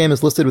iTunes, this game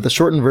is listed with a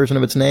shortened version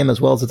of its name as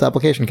well as its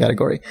application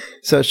category.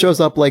 So it shows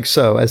up like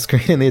so, as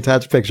screened in the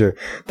attached picture.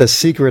 The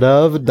Secret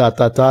of ...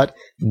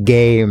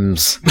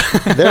 games.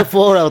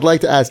 Therefore, I would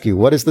like to ask you,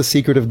 what is the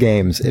secret of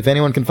games? If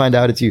anyone can find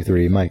out, it's you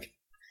three, Mike.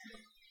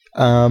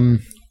 The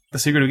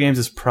secret of games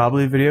is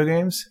probably video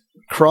games?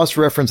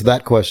 Cross-reference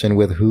that question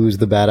with who's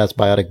the badass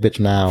biotic bitch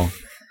now,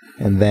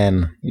 and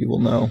then you will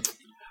know.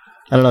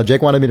 I don't know.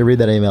 Jake wanted me to read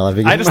that email.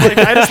 I just like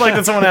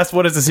that someone asked,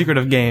 "What is the secret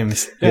of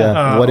games?"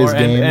 Yeah. What is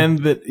game?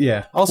 And that,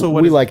 yeah. Also,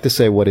 we like to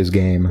say, "What is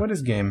game?" What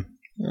is game?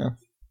 Yeah.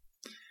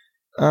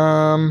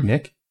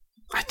 Nick,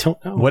 I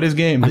don't know. What is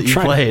game that you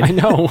played? I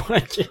know.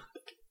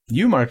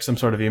 You marked some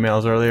sort of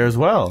emails earlier as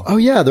well. Oh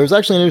yeah, there's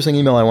actually an interesting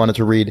email I wanted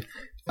to read.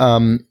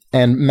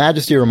 And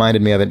Majesty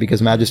reminded me of it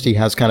because Majesty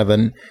has kind of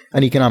an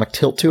economic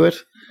tilt to it.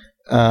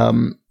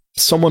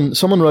 Someone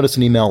wrote us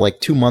an email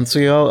like 2 months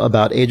ago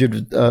about Age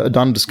of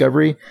Dawn of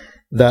Discovery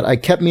that I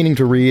kept meaning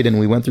to read, and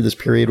we went through this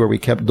period where we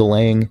kept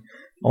delaying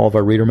all of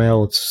our reader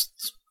mail. It's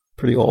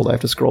pretty old. I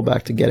have to scroll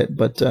back to get it,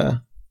 but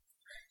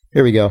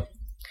here we go.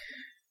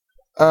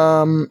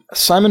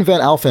 Simon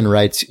Van Alphen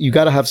writes, you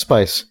gotta have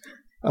spice.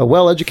 A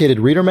well-educated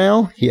reader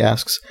mail, he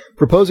asks,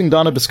 proposing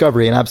Dawn of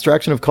Discovery, an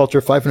abstraction of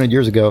culture 500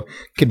 years ago,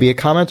 could be a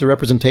comment or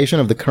representation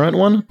of the current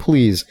one?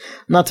 Please.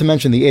 Not to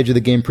mention the age of the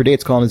game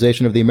predates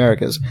colonization of the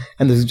Americas,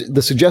 and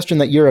the suggestion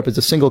that Europe is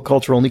a single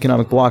cultural and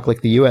economic bloc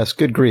like the US,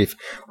 good grief,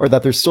 or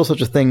that there's still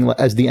such a thing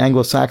as the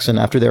Anglo-Saxon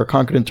after they were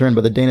conquered in turn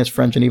by the Danish,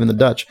 French, and even the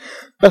Dutch.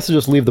 Best to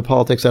just leave the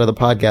politics out of the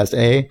podcast,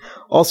 eh?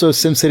 Also,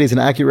 SimCity is an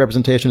accurate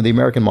representation of the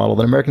American model,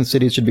 that American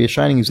cities should be a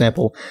shining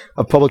example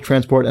of public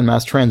transport and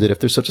mass transit if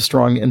there's such a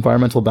strong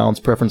environmental balance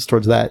preference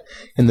towards that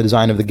in the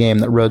design of the game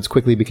that roads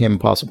quickly became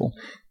impossible.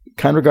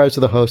 Kind regards to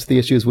the host. The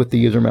issue is with the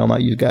user mail,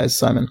 not you guys,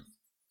 Simon.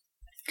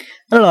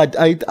 I don't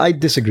know. I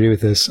disagree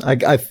with this.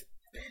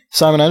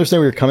 Simon, I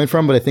understand where you're coming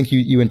from, but I think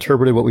you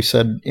interpreted what we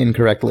said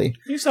incorrectly.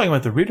 You're talking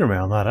about the reader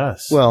mail, not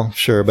us. Well,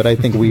 sure, but I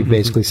think we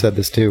basically said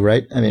this too,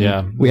 right? I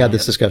mean, we had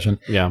this discussion.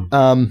 Yeah.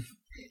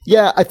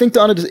 Yeah, I think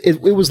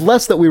it was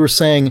less that we were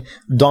saying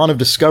Dawn of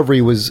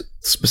Discovery was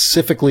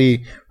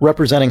specifically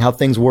representing how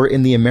things were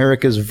in the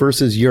Americas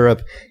versus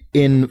Europe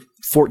in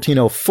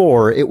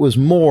 1404. It was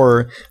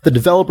more the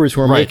developers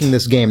who are making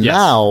this game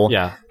now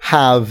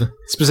have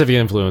specific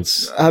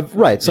influence.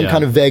 Some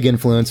kind of vague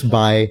influence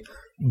by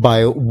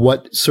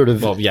what sort of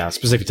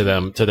specific to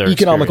them, to their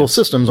economical experience.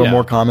 systems are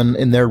more common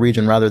in their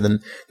region rather than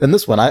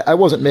this one. I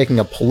wasn't making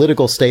a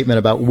political statement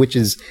about which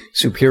is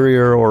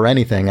superior or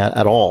anything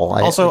at all.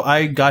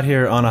 I got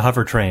here on a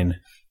hover train.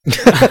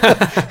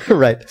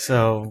 Right.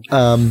 So,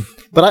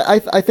 but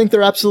I think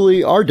there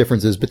absolutely are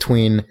differences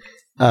between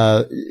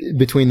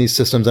these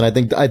systems, and I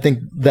think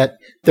that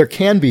there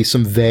can be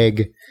some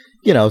vague,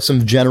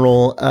 some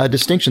general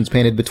distinctions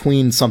painted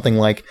between something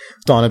like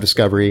Dawn of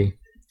Discovery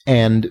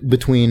and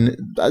between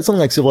something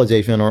like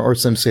Civilization or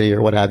SimCity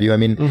or what have you. I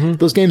mean,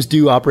 those games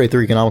do operate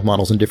their economic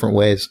models in different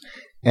ways,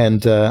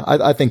 and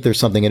I think there's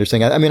something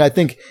interesting. I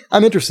think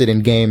I'm interested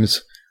in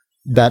games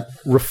that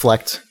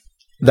reflect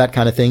that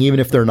kind of thing, even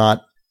if they're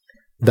not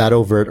that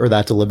overt or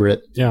that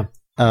deliberate. Yeah.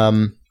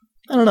 I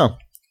don't know.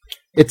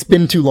 It's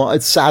been too long.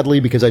 It's sadly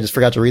because I just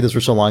forgot to read this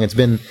for so long. It's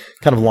been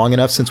kind of long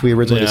enough since we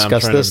originally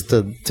discussed this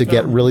to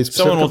get really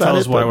specific. Someone will about tell it,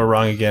 us why we're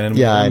wrong again. And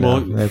I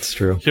know. we'll That's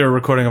true. hear a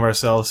recording of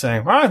ourselves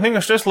saying, "Well, I think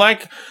it's just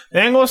like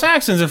the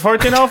Anglo-Saxons in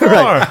 1404."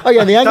 Right. Oh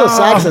yeah, the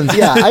Anglo-Saxons.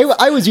 Yeah,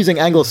 I was using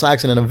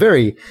Anglo-Saxon in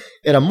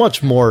a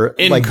much more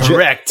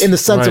incorrect in the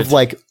sense of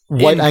like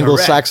white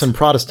Anglo-Saxon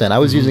Protestant. I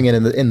was using it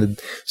in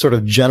the sort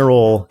of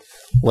general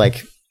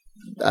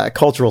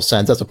cultural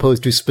sense, as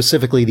opposed to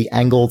specifically the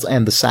Angles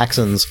and the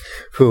Saxons,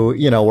 who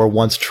were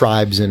once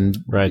tribes, and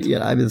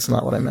it's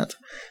not what I meant.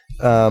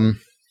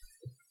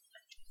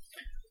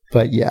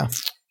 But yeah,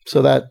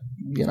 so that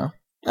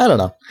I don't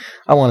know.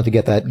 I wanted to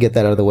get that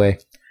out of the way.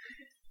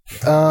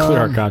 Clear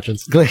our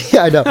conscience.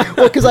 Yeah, I know.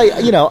 Well, because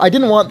I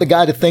didn't want the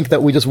guy to think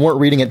that we just weren't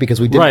reading it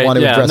because we didn't want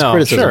to address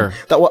criticism. Sure.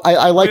 That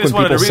I like when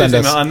people send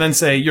us and then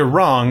say you're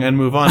wrong and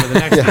move on to the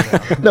next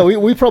email. No,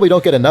 we probably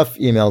don't get enough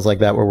emails like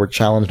that where we're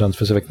challenged on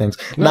specific things.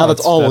 Now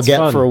that's all we'll get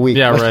fun. for a week.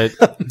 Yeah, right.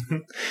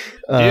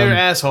 Dear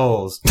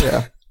assholes.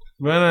 Yeah.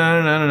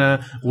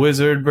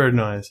 Wizard bird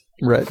noise.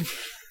 Right.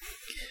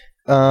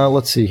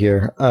 Let's see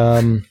here.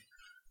 I don't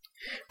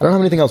have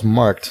anything else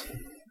marked.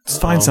 Let's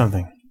find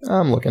something.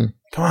 I'm looking.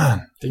 Come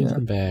on. Dig into the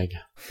bag.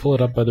 Pull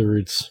it up by the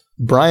roots.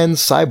 Brian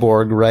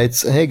Cyborg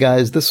writes, "Hey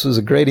guys, this was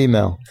a great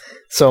email.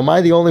 So am I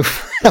the only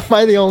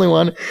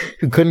one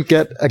who couldn't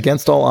get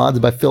Against All Odds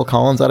by Phil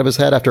Collins out of his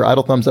head after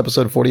Idle Thumb's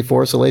episode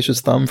 44,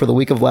 Salacious Thumb, for the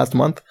week of last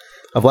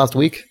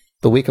week?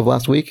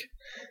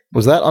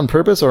 Was that on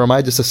purpose, or am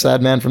I just a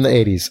sad man from the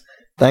 80s?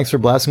 Thanks for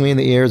blasting me in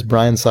the ears,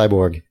 Brian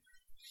Cyborg."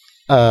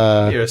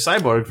 You're a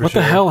cyborg for what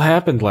sure. the hell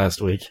happened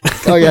last week?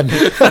 Oh yeah.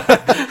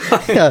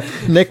 Yeah,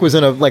 Nick was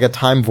in a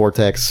time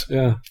vortex.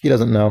 Yeah, he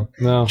doesn't know.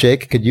 No,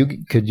 Jake, could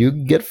you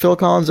get Phil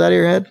Collins out of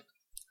your head?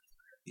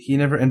 He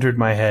never entered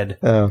my head.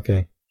 Oh,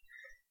 okay.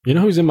 You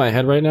know who's in my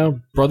head right now?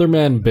 Brother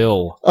Man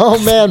Bill.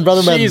 Oh man,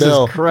 Brother Man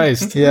Bill. Jesus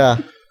Christ. Yeah.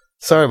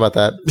 Sorry about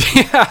that.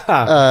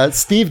 Yeah.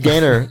 Steve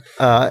Gaynor,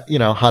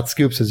 Hot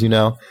Scoops, as you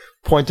know,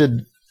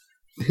 pointed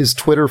his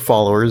Twitter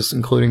followers,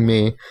 including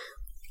me,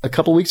 a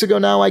couple weeks ago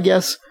now, I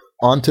guess,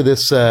 onto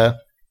this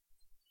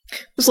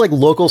like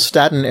local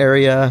Staten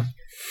area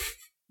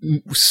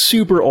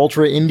super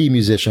ultra indie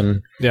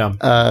musician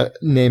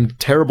named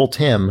Terrible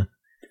Tim,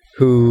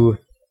 who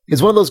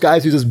is one of those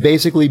guys who's just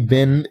basically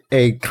been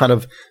a kind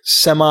of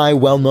semi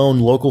well-known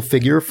local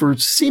figure for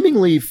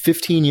seemingly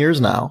 15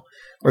 years now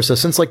or so,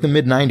 since like the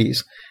mid 90s.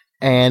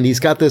 And he's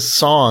got this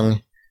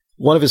song,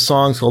 one of his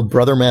songs called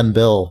Brother Man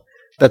Bill.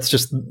 That's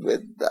just,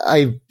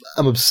 I'm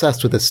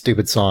obsessed with this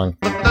stupid song.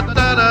 The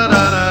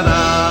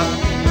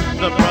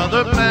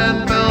Brother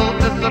Man Bill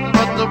is the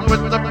brother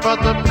with the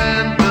Brother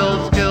Man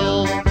Bill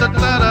skills.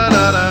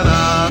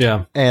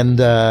 Yeah.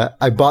 And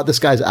I bought this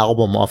guy's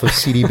album off of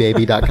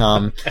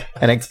cdbaby.com,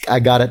 and I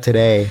got it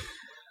today.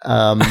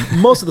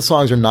 Most of the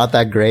songs are not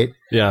that great.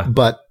 Yeah.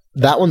 But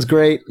that one's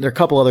great. There are a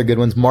couple other good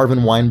ones.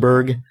 Marvin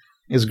Weinberg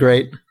is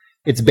great.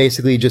 It's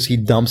basically just he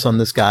dumps on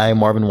this guy,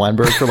 Marvin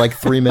Weinberg, for like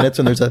 3 minutes,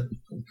 and there's a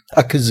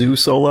kazoo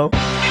solo.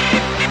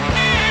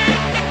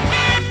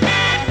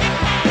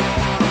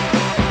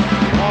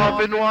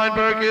 Marvin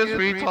Weinberg is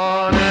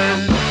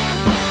retarded.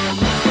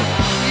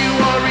 You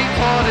are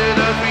retarded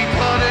as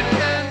retarded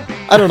can be.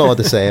 I don't know what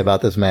to say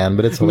about this man,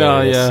 but it's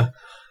hilarious. No, yeah.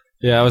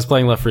 Yeah, I was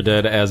playing Left 4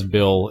 Dead as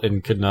Bill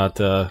and could not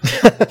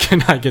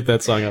get that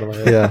song out of my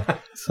head. Yeah,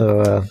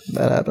 so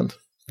that happened.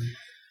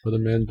 Brother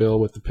Man Bill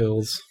with the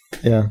pills.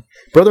 Yeah.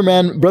 Brother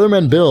Man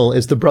Bill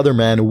is the brother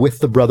man with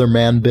the Brother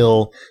Man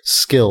Bill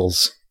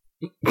skills.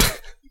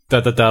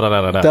 Da da da da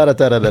da da. Da da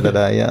da da da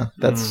da. Yeah,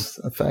 that's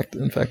in fact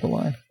the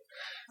line.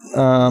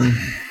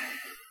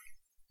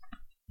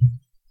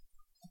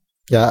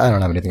 Yeah, I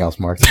don't have anything else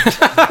marked.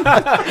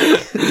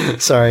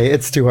 Sorry,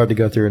 it's too hard to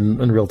go through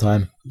in real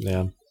time.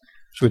 Yeah.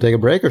 Should we take a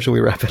break or should we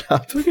wrap it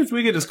up? We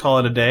could just call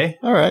it a day.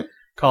 All right.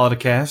 Call it a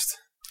cast.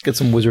 Get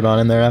some Wizard on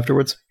in there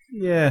afterwards.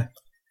 Yeah.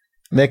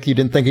 Nick, you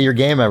didn't think of your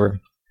game ever.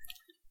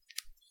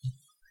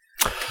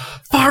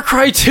 Fuck! Far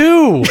Cry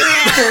 2!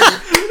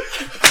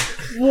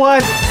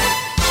 What?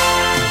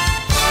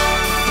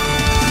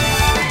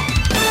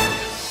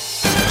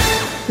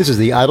 This is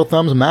the Idle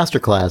Thumbs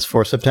Masterclass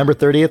for September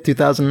 30th,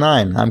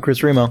 2009. I'm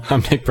Chris Remo.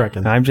 I'm Nick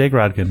Brecken. I'm Jake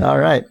Rodkin. All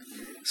right.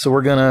 So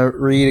we're going to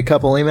read a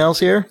couple emails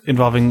here.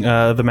 Involving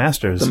the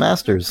Masters. The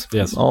Masters.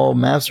 Yes. All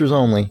Masters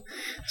only.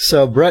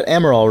 So Brett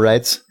Emerald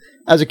writes,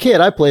 as a kid,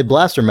 I played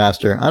Blaster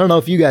Master. I don't know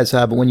if you guys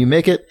have, but when you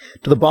make it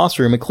to the boss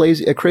room, a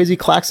crazy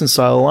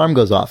klaxon-style alarm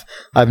goes off.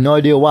 I have no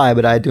idea why,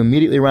 but I had to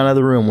immediately run out of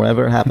the room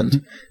whenever it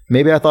happened.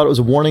 Maybe I thought it was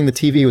a warning the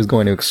TV was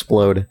going to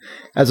explode.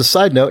 As a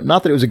side note,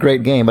 not that it was a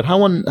great game, but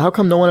how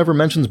come no one ever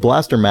mentions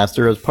Blaster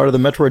Master as part of the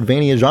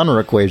Metroidvania genre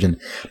equation?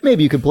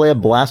 Maybe you could play a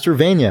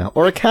Blastervania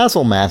or a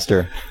Castle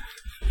Master.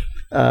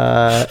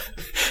 Brent.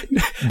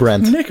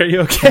 Nick, are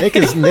you okay?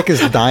 Nick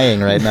is dying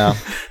right now.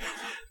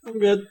 I'm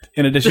good.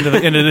 In addition to the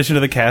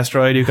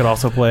Castroid, you could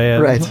also play a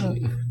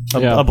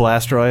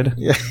Blastroid.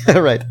 Yeah,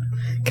 right.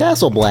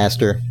 Castle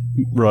Blaster.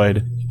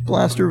 Roid.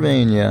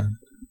 Blastervania.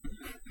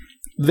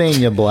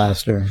 Vania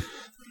Blaster.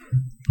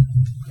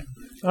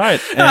 All right.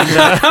 And,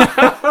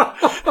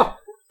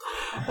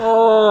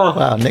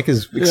 Wow, Nick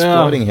is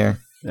exploding here.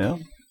 yeah. All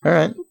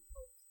right.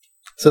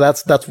 So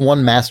that's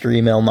one master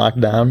email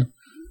knocked down.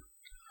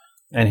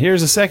 And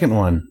here's a second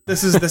one.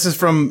 This is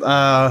from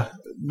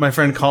my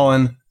friend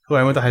Colin, who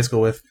I went to high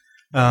school with.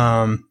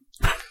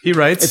 He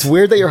writes, It's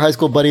weird that your high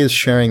school buddy is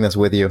sharing this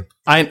with you.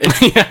 I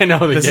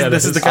know. This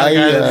is the kind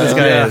of guy that this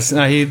guy is.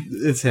 No,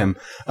 it's him.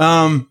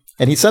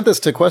 And he sent this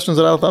to questions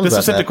at This was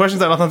sent to Thumbs.net.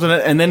 questions at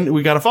Thumbs.net, and then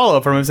we got a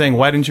follow-up from him saying,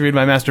 why didn't you read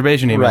my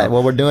masturbation email? Right.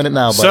 Well, we're doing it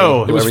now, buddy.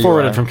 So, It was whoever you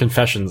forwarded are. from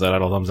Confessions at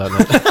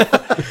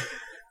idlethumbs.net.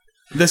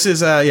 This is,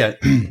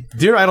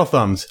 Dear Idle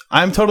Thumbs,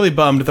 I'm totally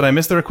bummed that I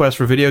missed the request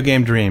for Video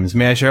Game Dreams.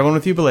 May I share one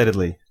with you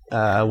belatedly?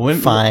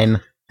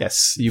 Fine.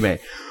 Yes, you may.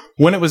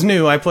 When it was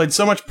new, I played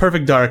so much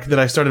Perfect Dark that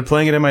I started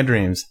playing it in my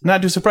dreams.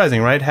 Not too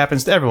surprising, right?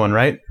 Happens to everyone,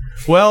 right?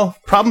 Well,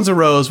 problems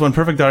arose when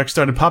Perfect Dark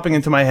started popping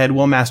into my head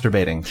while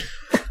masturbating.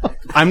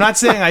 I'm not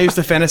saying I used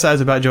to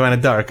fantasize about Joanna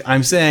Dark.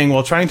 I'm saying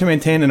while trying to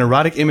maintain an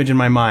erotic image in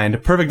my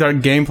mind, Perfect Dark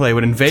gameplay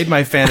would invade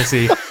my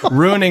fantasy,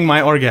 ruining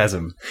my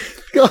orgasm.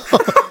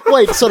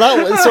 Wait, so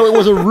it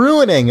was a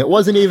ruining. It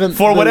wasn't even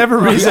For whatever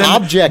reason, the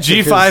object. of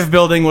G5 his-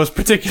 building was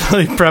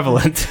particularly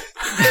prevalent.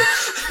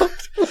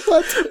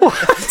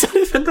 I don't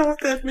even know what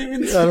that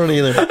means. I don't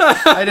either.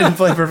 I didn't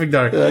play Perfect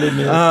Dark. I didn't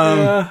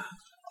either.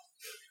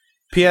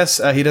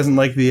 P.S. He doesn't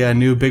like the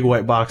new big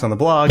white box on the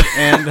blog,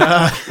 and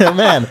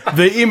Man,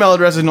 the email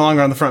address is no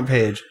longer on the front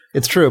page.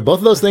 it's true. Both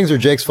of those things are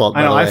Jake's fault.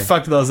 I by know, the I way.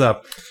 fucked those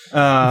up.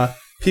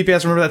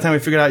 PPS, remember that time we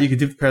figured out you could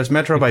dupe the Paris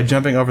Metro by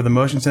jumping over the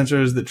motion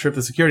sensors that trip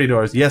the security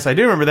doors? Yes, I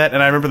do remember that,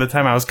 and I remember the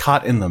time I was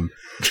caught in them.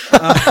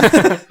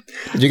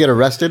 Did you get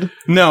arrested?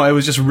 No, it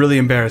was just really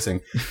embarrassing,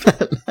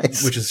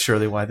 Nice. which is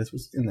surely why this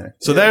was in there.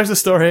 So there's the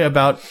story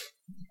about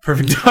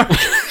Perfect Dark.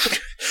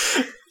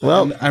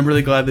 Well, I'm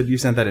really glad that you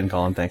sent that in,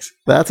 Colin. Thanks.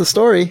 that's a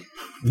story.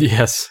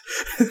 Yes.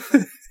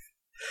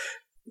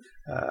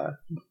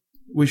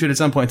 We should at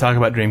some point talk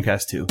about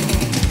Dreamcast 2.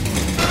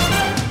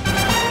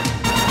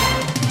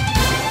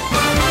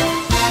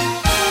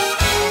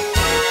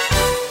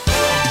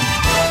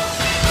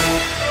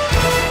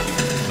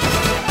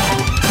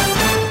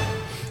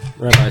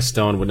 Rabbi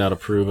Stone would not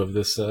approve of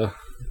this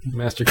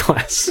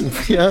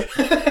masterclass. Yeah.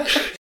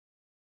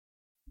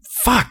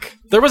 Fuck.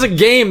 There was a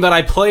game that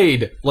I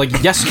played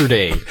like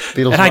yesterday,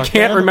 Beatles and I Rock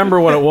can't Band? remember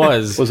what it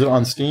was. Was it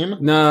on Steam?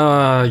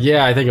 No,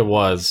 yeah, I think it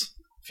was.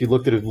 If you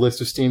looked at a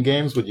list of Steam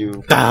games, would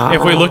you?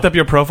 If we looked up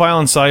your profile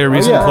and saw your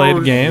recent yeah.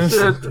 played games,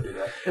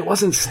 It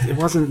wasn't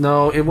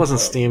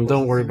Steam.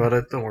 Don't worry about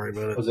it. Don't worry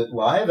about it. Was it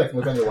live? I can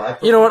look on your live.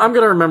 You know what? I'm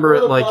going to remember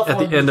it What like other at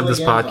the platform end of do you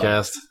this play games on?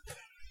 podcast.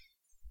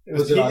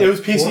 it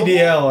was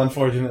PCDL,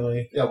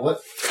 unfortunately. Yeah. What?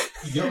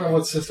 You don't remember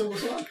what system it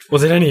was on?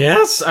 Was it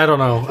NES? I don't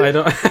know. I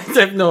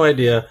have no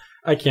idea.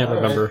 I can't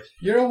remember.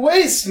 You're a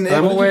waste, Nick.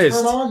 I'm a waste.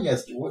 Turn on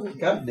yesterday.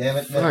 God damn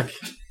it! Nick.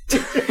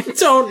 Fuck. I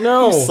don't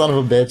know. You son of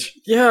a bitch.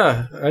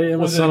 Yeah, I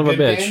am a son of a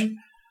bitch.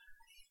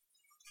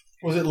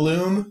 Was it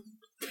Loom?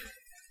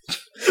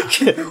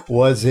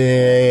 Was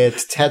it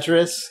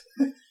Tetris?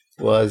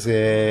 Was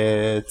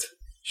it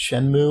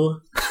Shenmue?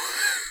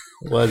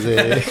 Was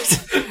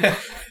it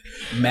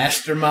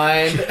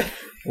Mastermind.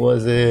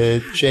 Was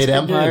it Jade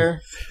Empire?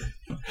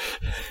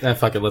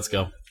 Fuck it. Let's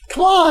go.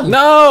 Come on!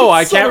 No,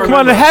 I can't Come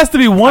on, remember. it has to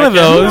be one of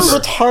You're those.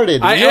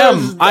 retarded. I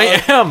Yours-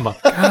 am.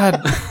 But I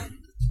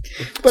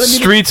mean,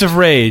 Streets of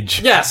Rage.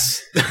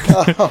 Yes.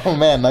 oh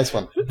man, nice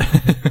one.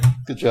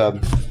 Good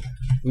job.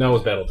 No, it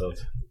was Battletoads.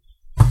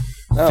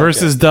 Oh,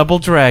 Versus Double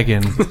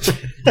Dragon.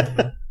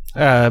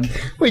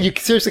 Wait, you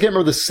seriously can't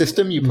remember the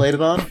system you played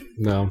it on?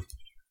 No.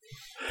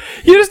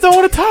 You just don't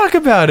want to talk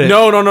about it.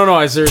 No.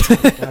 I seriously.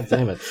 God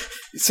damn it.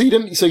 So you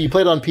didn't. So you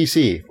played it on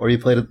PC, or you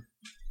played it?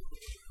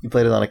 You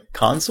played it on a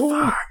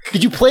console?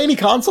 Did you play any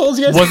consoles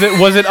yet? Was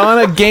it on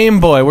a Game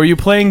Boy? Was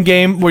it on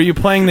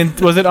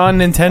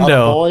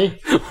Nintendo? On a boy?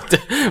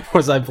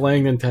 Was I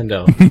playing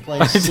Nintendo?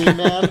 Playing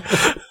Seaman?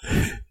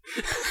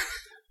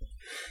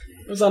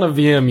 was on a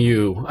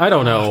VMU. I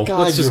don't know. God,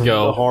 Let's just you're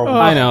go. horrible.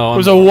 I know. It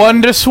was a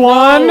Wonder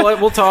Swan. Oh,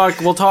 we'll talk.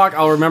 We'll talk.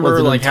 I'll remember Was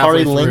it like Atari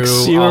halfway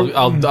Lynx? through.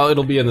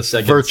 It'll be in the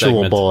second Virtual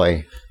segment.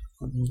 Boy.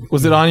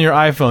 Was it on your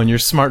iPhone, your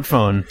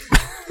smartphone?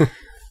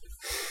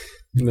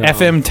 No.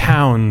 FM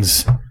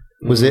Towns.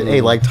 Was it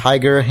a like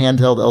Tiger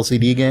handheld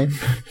LCD game?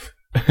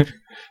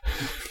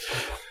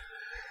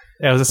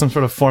 Yeah, was it some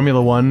sort of Formula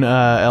One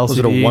LCD? Was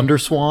it a Wonder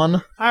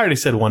Swan? I already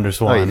said Wonder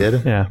Swan. Oh, you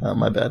did? Yeah. Oh,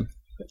 my bad.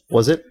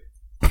 Was it?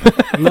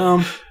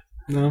 No.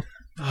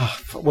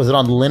 Was it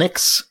on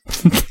Linux?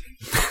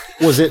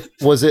 Was it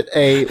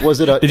a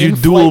Did you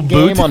in-flight dual boot?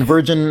 game on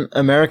Virgin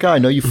America? I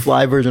know you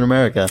fly Virgin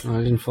America. I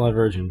didn't fly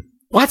Virgin.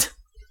 What?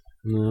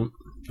 No,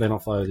 they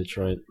don't fly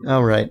Detroit.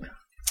 Oh, right.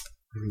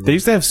 They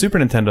used to have Super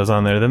Nintendos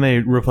on there. Then they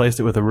replaced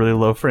it with a really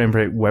low frame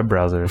rate web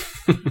browser.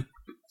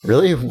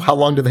 Really? How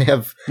long do they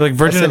have? Like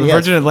Virgin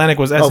Atlantic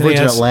was SNES.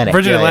 Virgin Atlantic.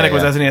 Virgin Yeah, Atlantic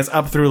yeah, was SNES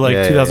up through like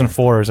Yeah,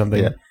 2004 or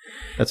something. Yeah.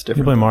 That's You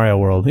different. play Mario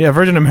World. Yeah,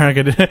 Virgin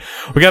America did.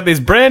 We got these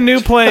brand new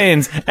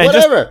planes. And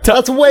Whatever. Just to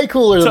That's way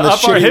cooler than the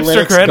up our shitty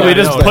hipster Linux cred, we guys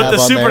just they put have the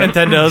on Super there.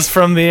 Nintendos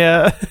from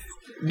the...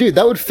 Dude,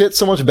 that would fit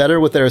so much better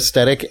with their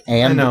aesthetic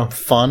and I know.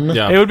 fun.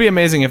 Yeah. It would be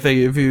amazing if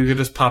you could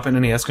just pop an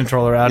NES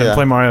controller out Yeah. and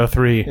play Mario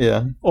 3.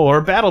 Yeah.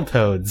 Or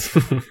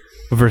Battletoads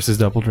versus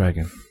Double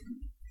Dragon.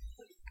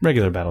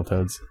 Regular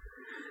Battletoads.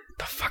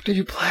 The fuck did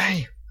you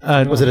play?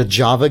 Was Was it a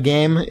Java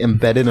game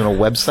embedded in a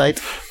website?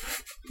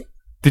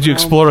 Did you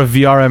explore a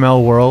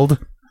VRML world?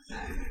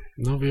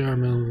 No VR,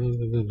 man.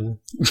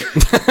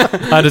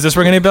 Does this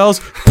ring any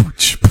bells?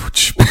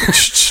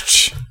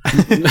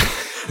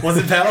 Was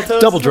it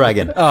Battletoads? Double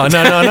Dragon. Oh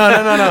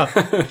no!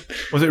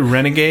 Was it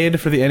Renegade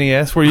for the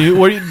NES?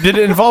 Did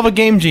it involve a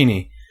Game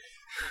Genie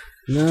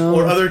No.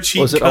 or other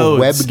cheat Was it codes? a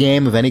web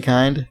game of any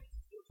kind?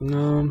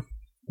 No.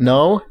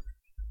 No?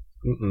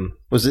 Mm-mm.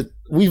 Was it?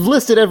 We've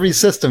listed every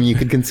system you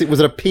could consider. Was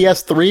it a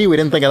PS3? We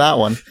didn't think of that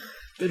one.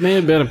 It may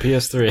have been a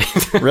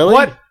PS3. Really?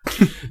 What?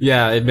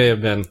 Yeah, it may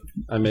have been.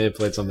 I may have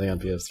played something on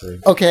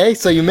PS3. Okay,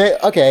 so you may.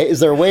 Okay, is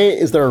there a way?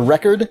 Is there a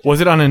record? It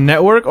Was it on a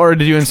network or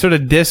did you insert a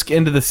disc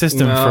into the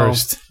system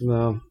first?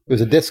 No.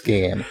 was a disc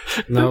game.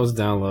 No, it was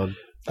download.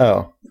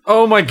 Oh,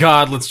 Oh my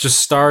god, let's just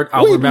start.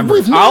 I'll remember.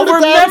 we've I'll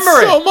narrowed it down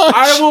remember so it. much.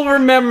 I will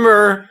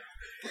remember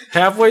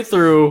halfway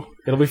through.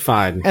 It'll be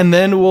fine. And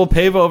then we'll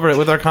pave over it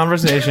with our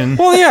conversation.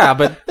 Well, yeah,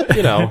 but,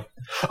 you know.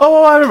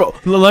 Oh, I remember.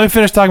 Let me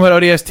finish talking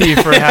about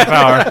ODST for a half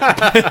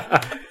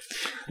hour.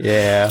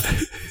 yeah.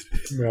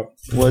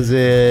 Was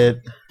it?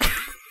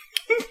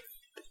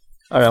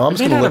 All right, well, I'm It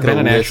just may gonna not look have at been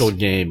a an list. actual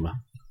game.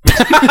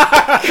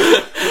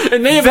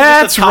 It may have been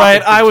That's just a topic right.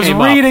 that I was came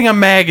up. reading a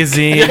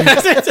magazine.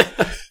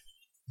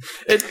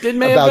 It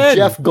may About have been.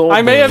 Jeff Goldblum.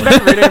 I may have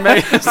been reading a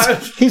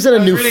magazine. He's in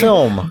a new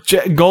film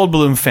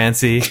Goldblum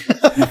fancy.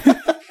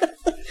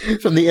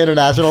 from the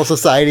International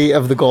Society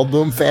of the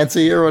Goldblum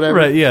Fancy or whatever.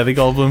 Right, yeah, the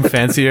Goldblum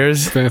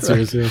fanciers.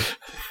 Fanciers, yeah.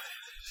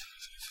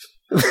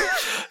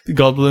 The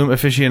Goldblum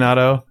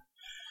aficionado.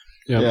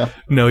 Yeah.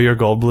 Know your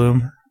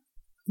Goldblum.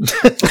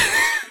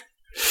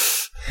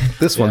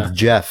 This one's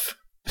Jeff.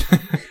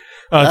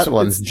 Oh, That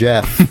one's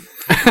Jeff.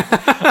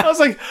 I was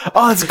like,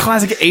 oh, it's a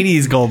classic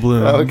 80s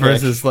Goldblum Okay.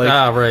 versus like...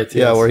 Ah, right.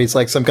 Yeah, yes. where he's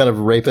like some kind of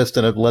rapist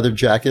in a leather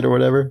jacket or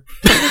whatever.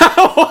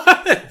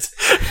 What?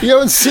 You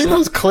haven't seen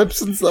those clips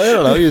since, I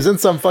don't know, he was in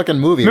some fucking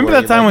movie. Remember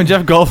where that time when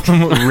Jeff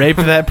Goldblum raped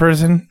that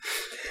person?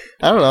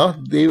 I don't know.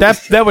 He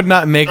That would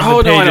not make the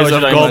Oh, no, I know pages what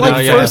of you're talking Goldblum about like now,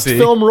 yeah. first fancy.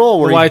 film role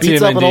where he YTMND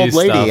beats up an old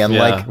lady stuff, and yeah,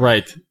 like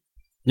right.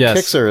 Yes.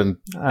 kicks her and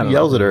I don't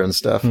yells know. at her and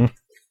stuff. I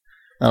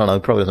don't know. He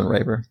probably doesn't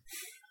rape her.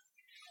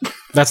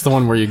 That's the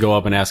one where you go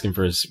up and ask him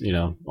for his,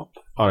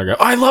 autograph.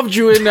 I loved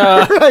you in,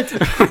 Right.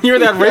 you were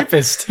that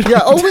rapist.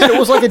 Yeah. Oh wait, it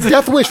was like a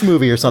Death Wish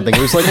movie or something. It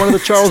was like one of the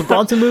Charles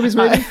Bronson movies,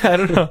 maybe. I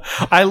don't know.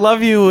 I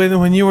love you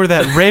when you were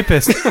that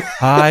rapist.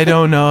 I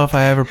don't know if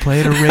I ever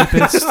played a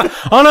rapist.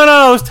 Oh,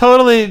 no. It was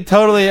totally,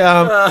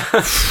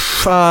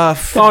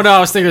 Oh, no, I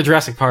was thinking of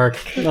Jurassic Park.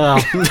 No.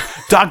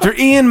 Dr.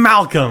 Ian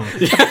Malcolm.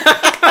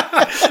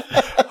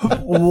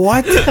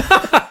 What?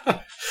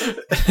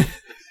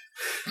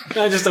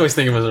 I just always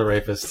think of him as a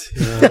rapist.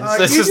 It's I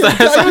was just sort of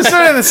the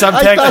I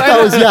subtext. thought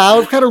that was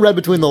I kind of read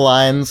between the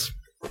lines.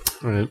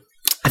 Right.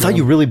 I thought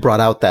you really brought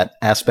out that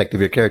aspect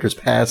of your character's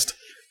past.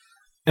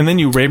 And then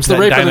you raped The that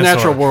rape of the dinosaur.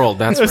 natural world.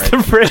 That's It was right. the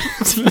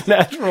rape of the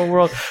natural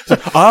world. So-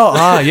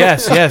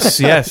 yes.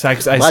 I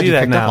Glad see you that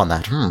picked now. up on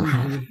that.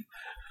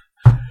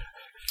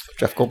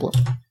 Jeff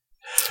Goldblum.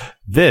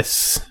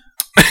 This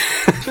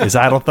is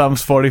Idle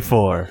Thumbs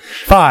 44.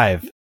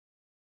 5.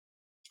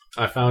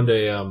 I found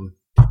a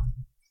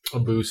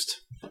boost.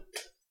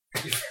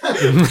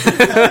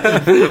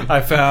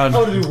 I found.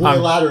 do way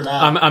louder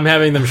now. I'm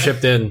having them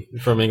shipped in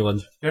from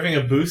England. You're having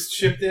a Boost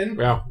shipped in?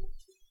 Yeah.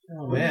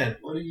 Oh, man.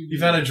 You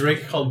found a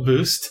drink called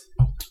Boost?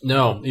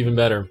 No, even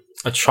better.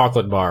 A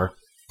chocolate bar.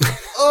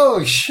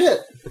 Oh shit!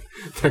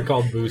 They're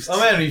called Boost. Oh,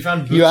 man, you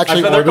found Boost. You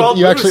actually they're called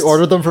Boosts.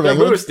 ordered them from They're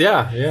England. Boost,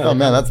 yeah. Oh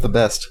man, that's the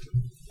best.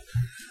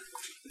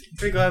 I'm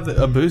pretty glad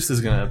that a Boost is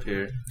going to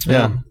appear.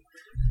 Yeah.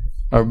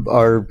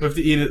 Our We have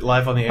to eat it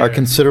live on the air. our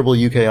considerable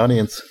UK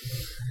audience.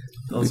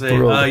 They'll Be say,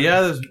 thrilled.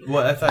 yeah, there's,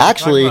 what, I thought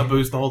Actually- you were talking about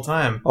Boost the whole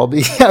time. I'll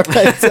be yeah,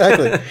 right,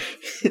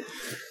 exactly.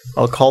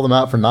 I'll call them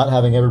out for not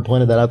having ever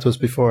pointed that out to us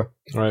before.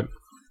 Right.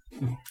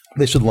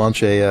 They should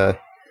launch a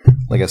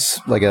like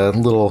a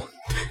little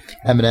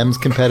M&M's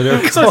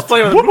competitor So it's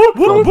playing with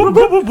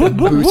called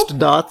Boost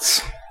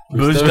Dots.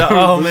 Boost,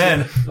 oh,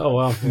 man. Oh,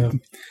 wow. Yeah.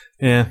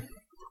 Yeah.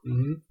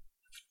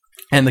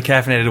 And the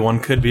caffeinated one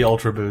could be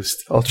Ultra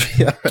Boost. Ultra,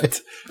 yeah, right.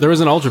 There is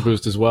an Ultra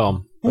Boost as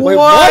well. Wait,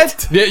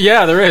 what?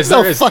 Yeah, there is.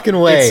 No there is. fucking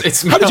way.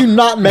 It's How did you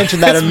not mention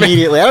that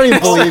immediately? I don't even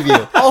believe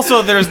you.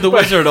 Also, there's the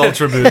Wizard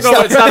Ultra Boost.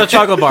 No, it's not a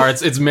chocolate bar.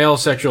 It's male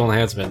sexual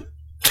enhancement.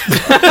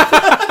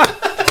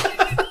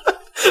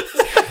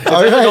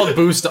 All It's right. called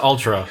Boost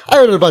Ultra. I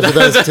heard a bunch of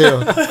those too.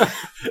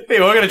 Hey,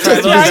 we're going to try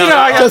those Yeah, you know,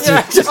 out.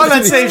 just On to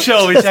that be- same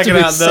show, we just checking to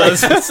be out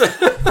safe. those.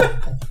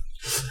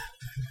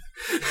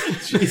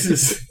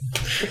 Jesus.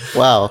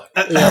 Wow.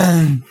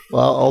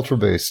 Well, Ultra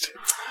Boost.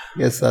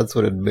 Guess that's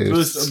what it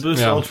boosts.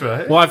 Boost Yeah.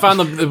 Ultra. Well, I found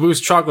the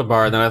Boost chocolate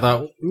bar, and then I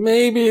thought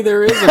maybe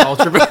there is an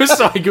Ultra Boost,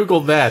 so I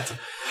googled that.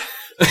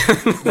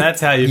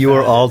 That's how you. You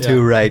are found all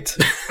too right.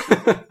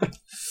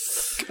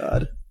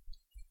 God.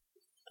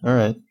 All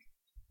right.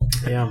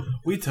 Yeah. it.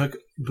 We took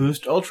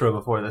Boost Ultra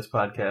before this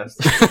podcast.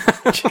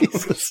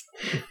 Jesus.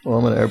 Well,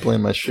 I'm going to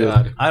airplane my shit.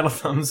 God. Idle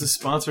Thumbs is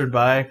sponsored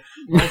by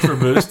Ultra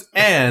Boost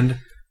and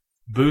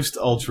Boost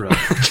Ultra.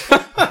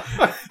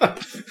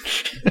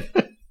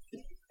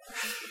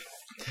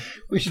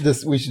 We should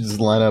just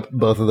line up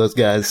both of those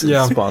guys as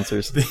Yeah.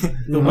 sponsors. The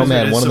Oh Wizard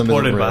man, is one of them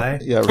supported isn't real. by.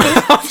 Yeah,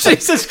 right. Oh,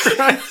 Jesus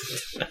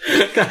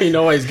Christ. You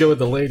know why he's good with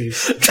the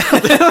ladies.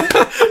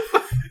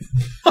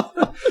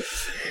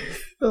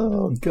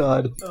 Oh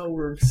God. Oh,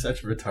 we're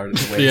such retarded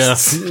wastes. Yeah.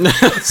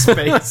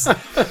 Space.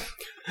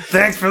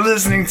 Thanks for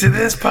listening to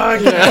this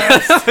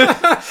podcast.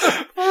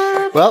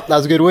 Well, that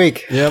was a good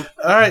week. Yep.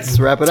 All right. Let's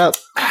wrap it up.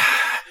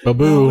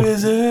 Baboo.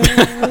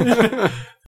 Wizard.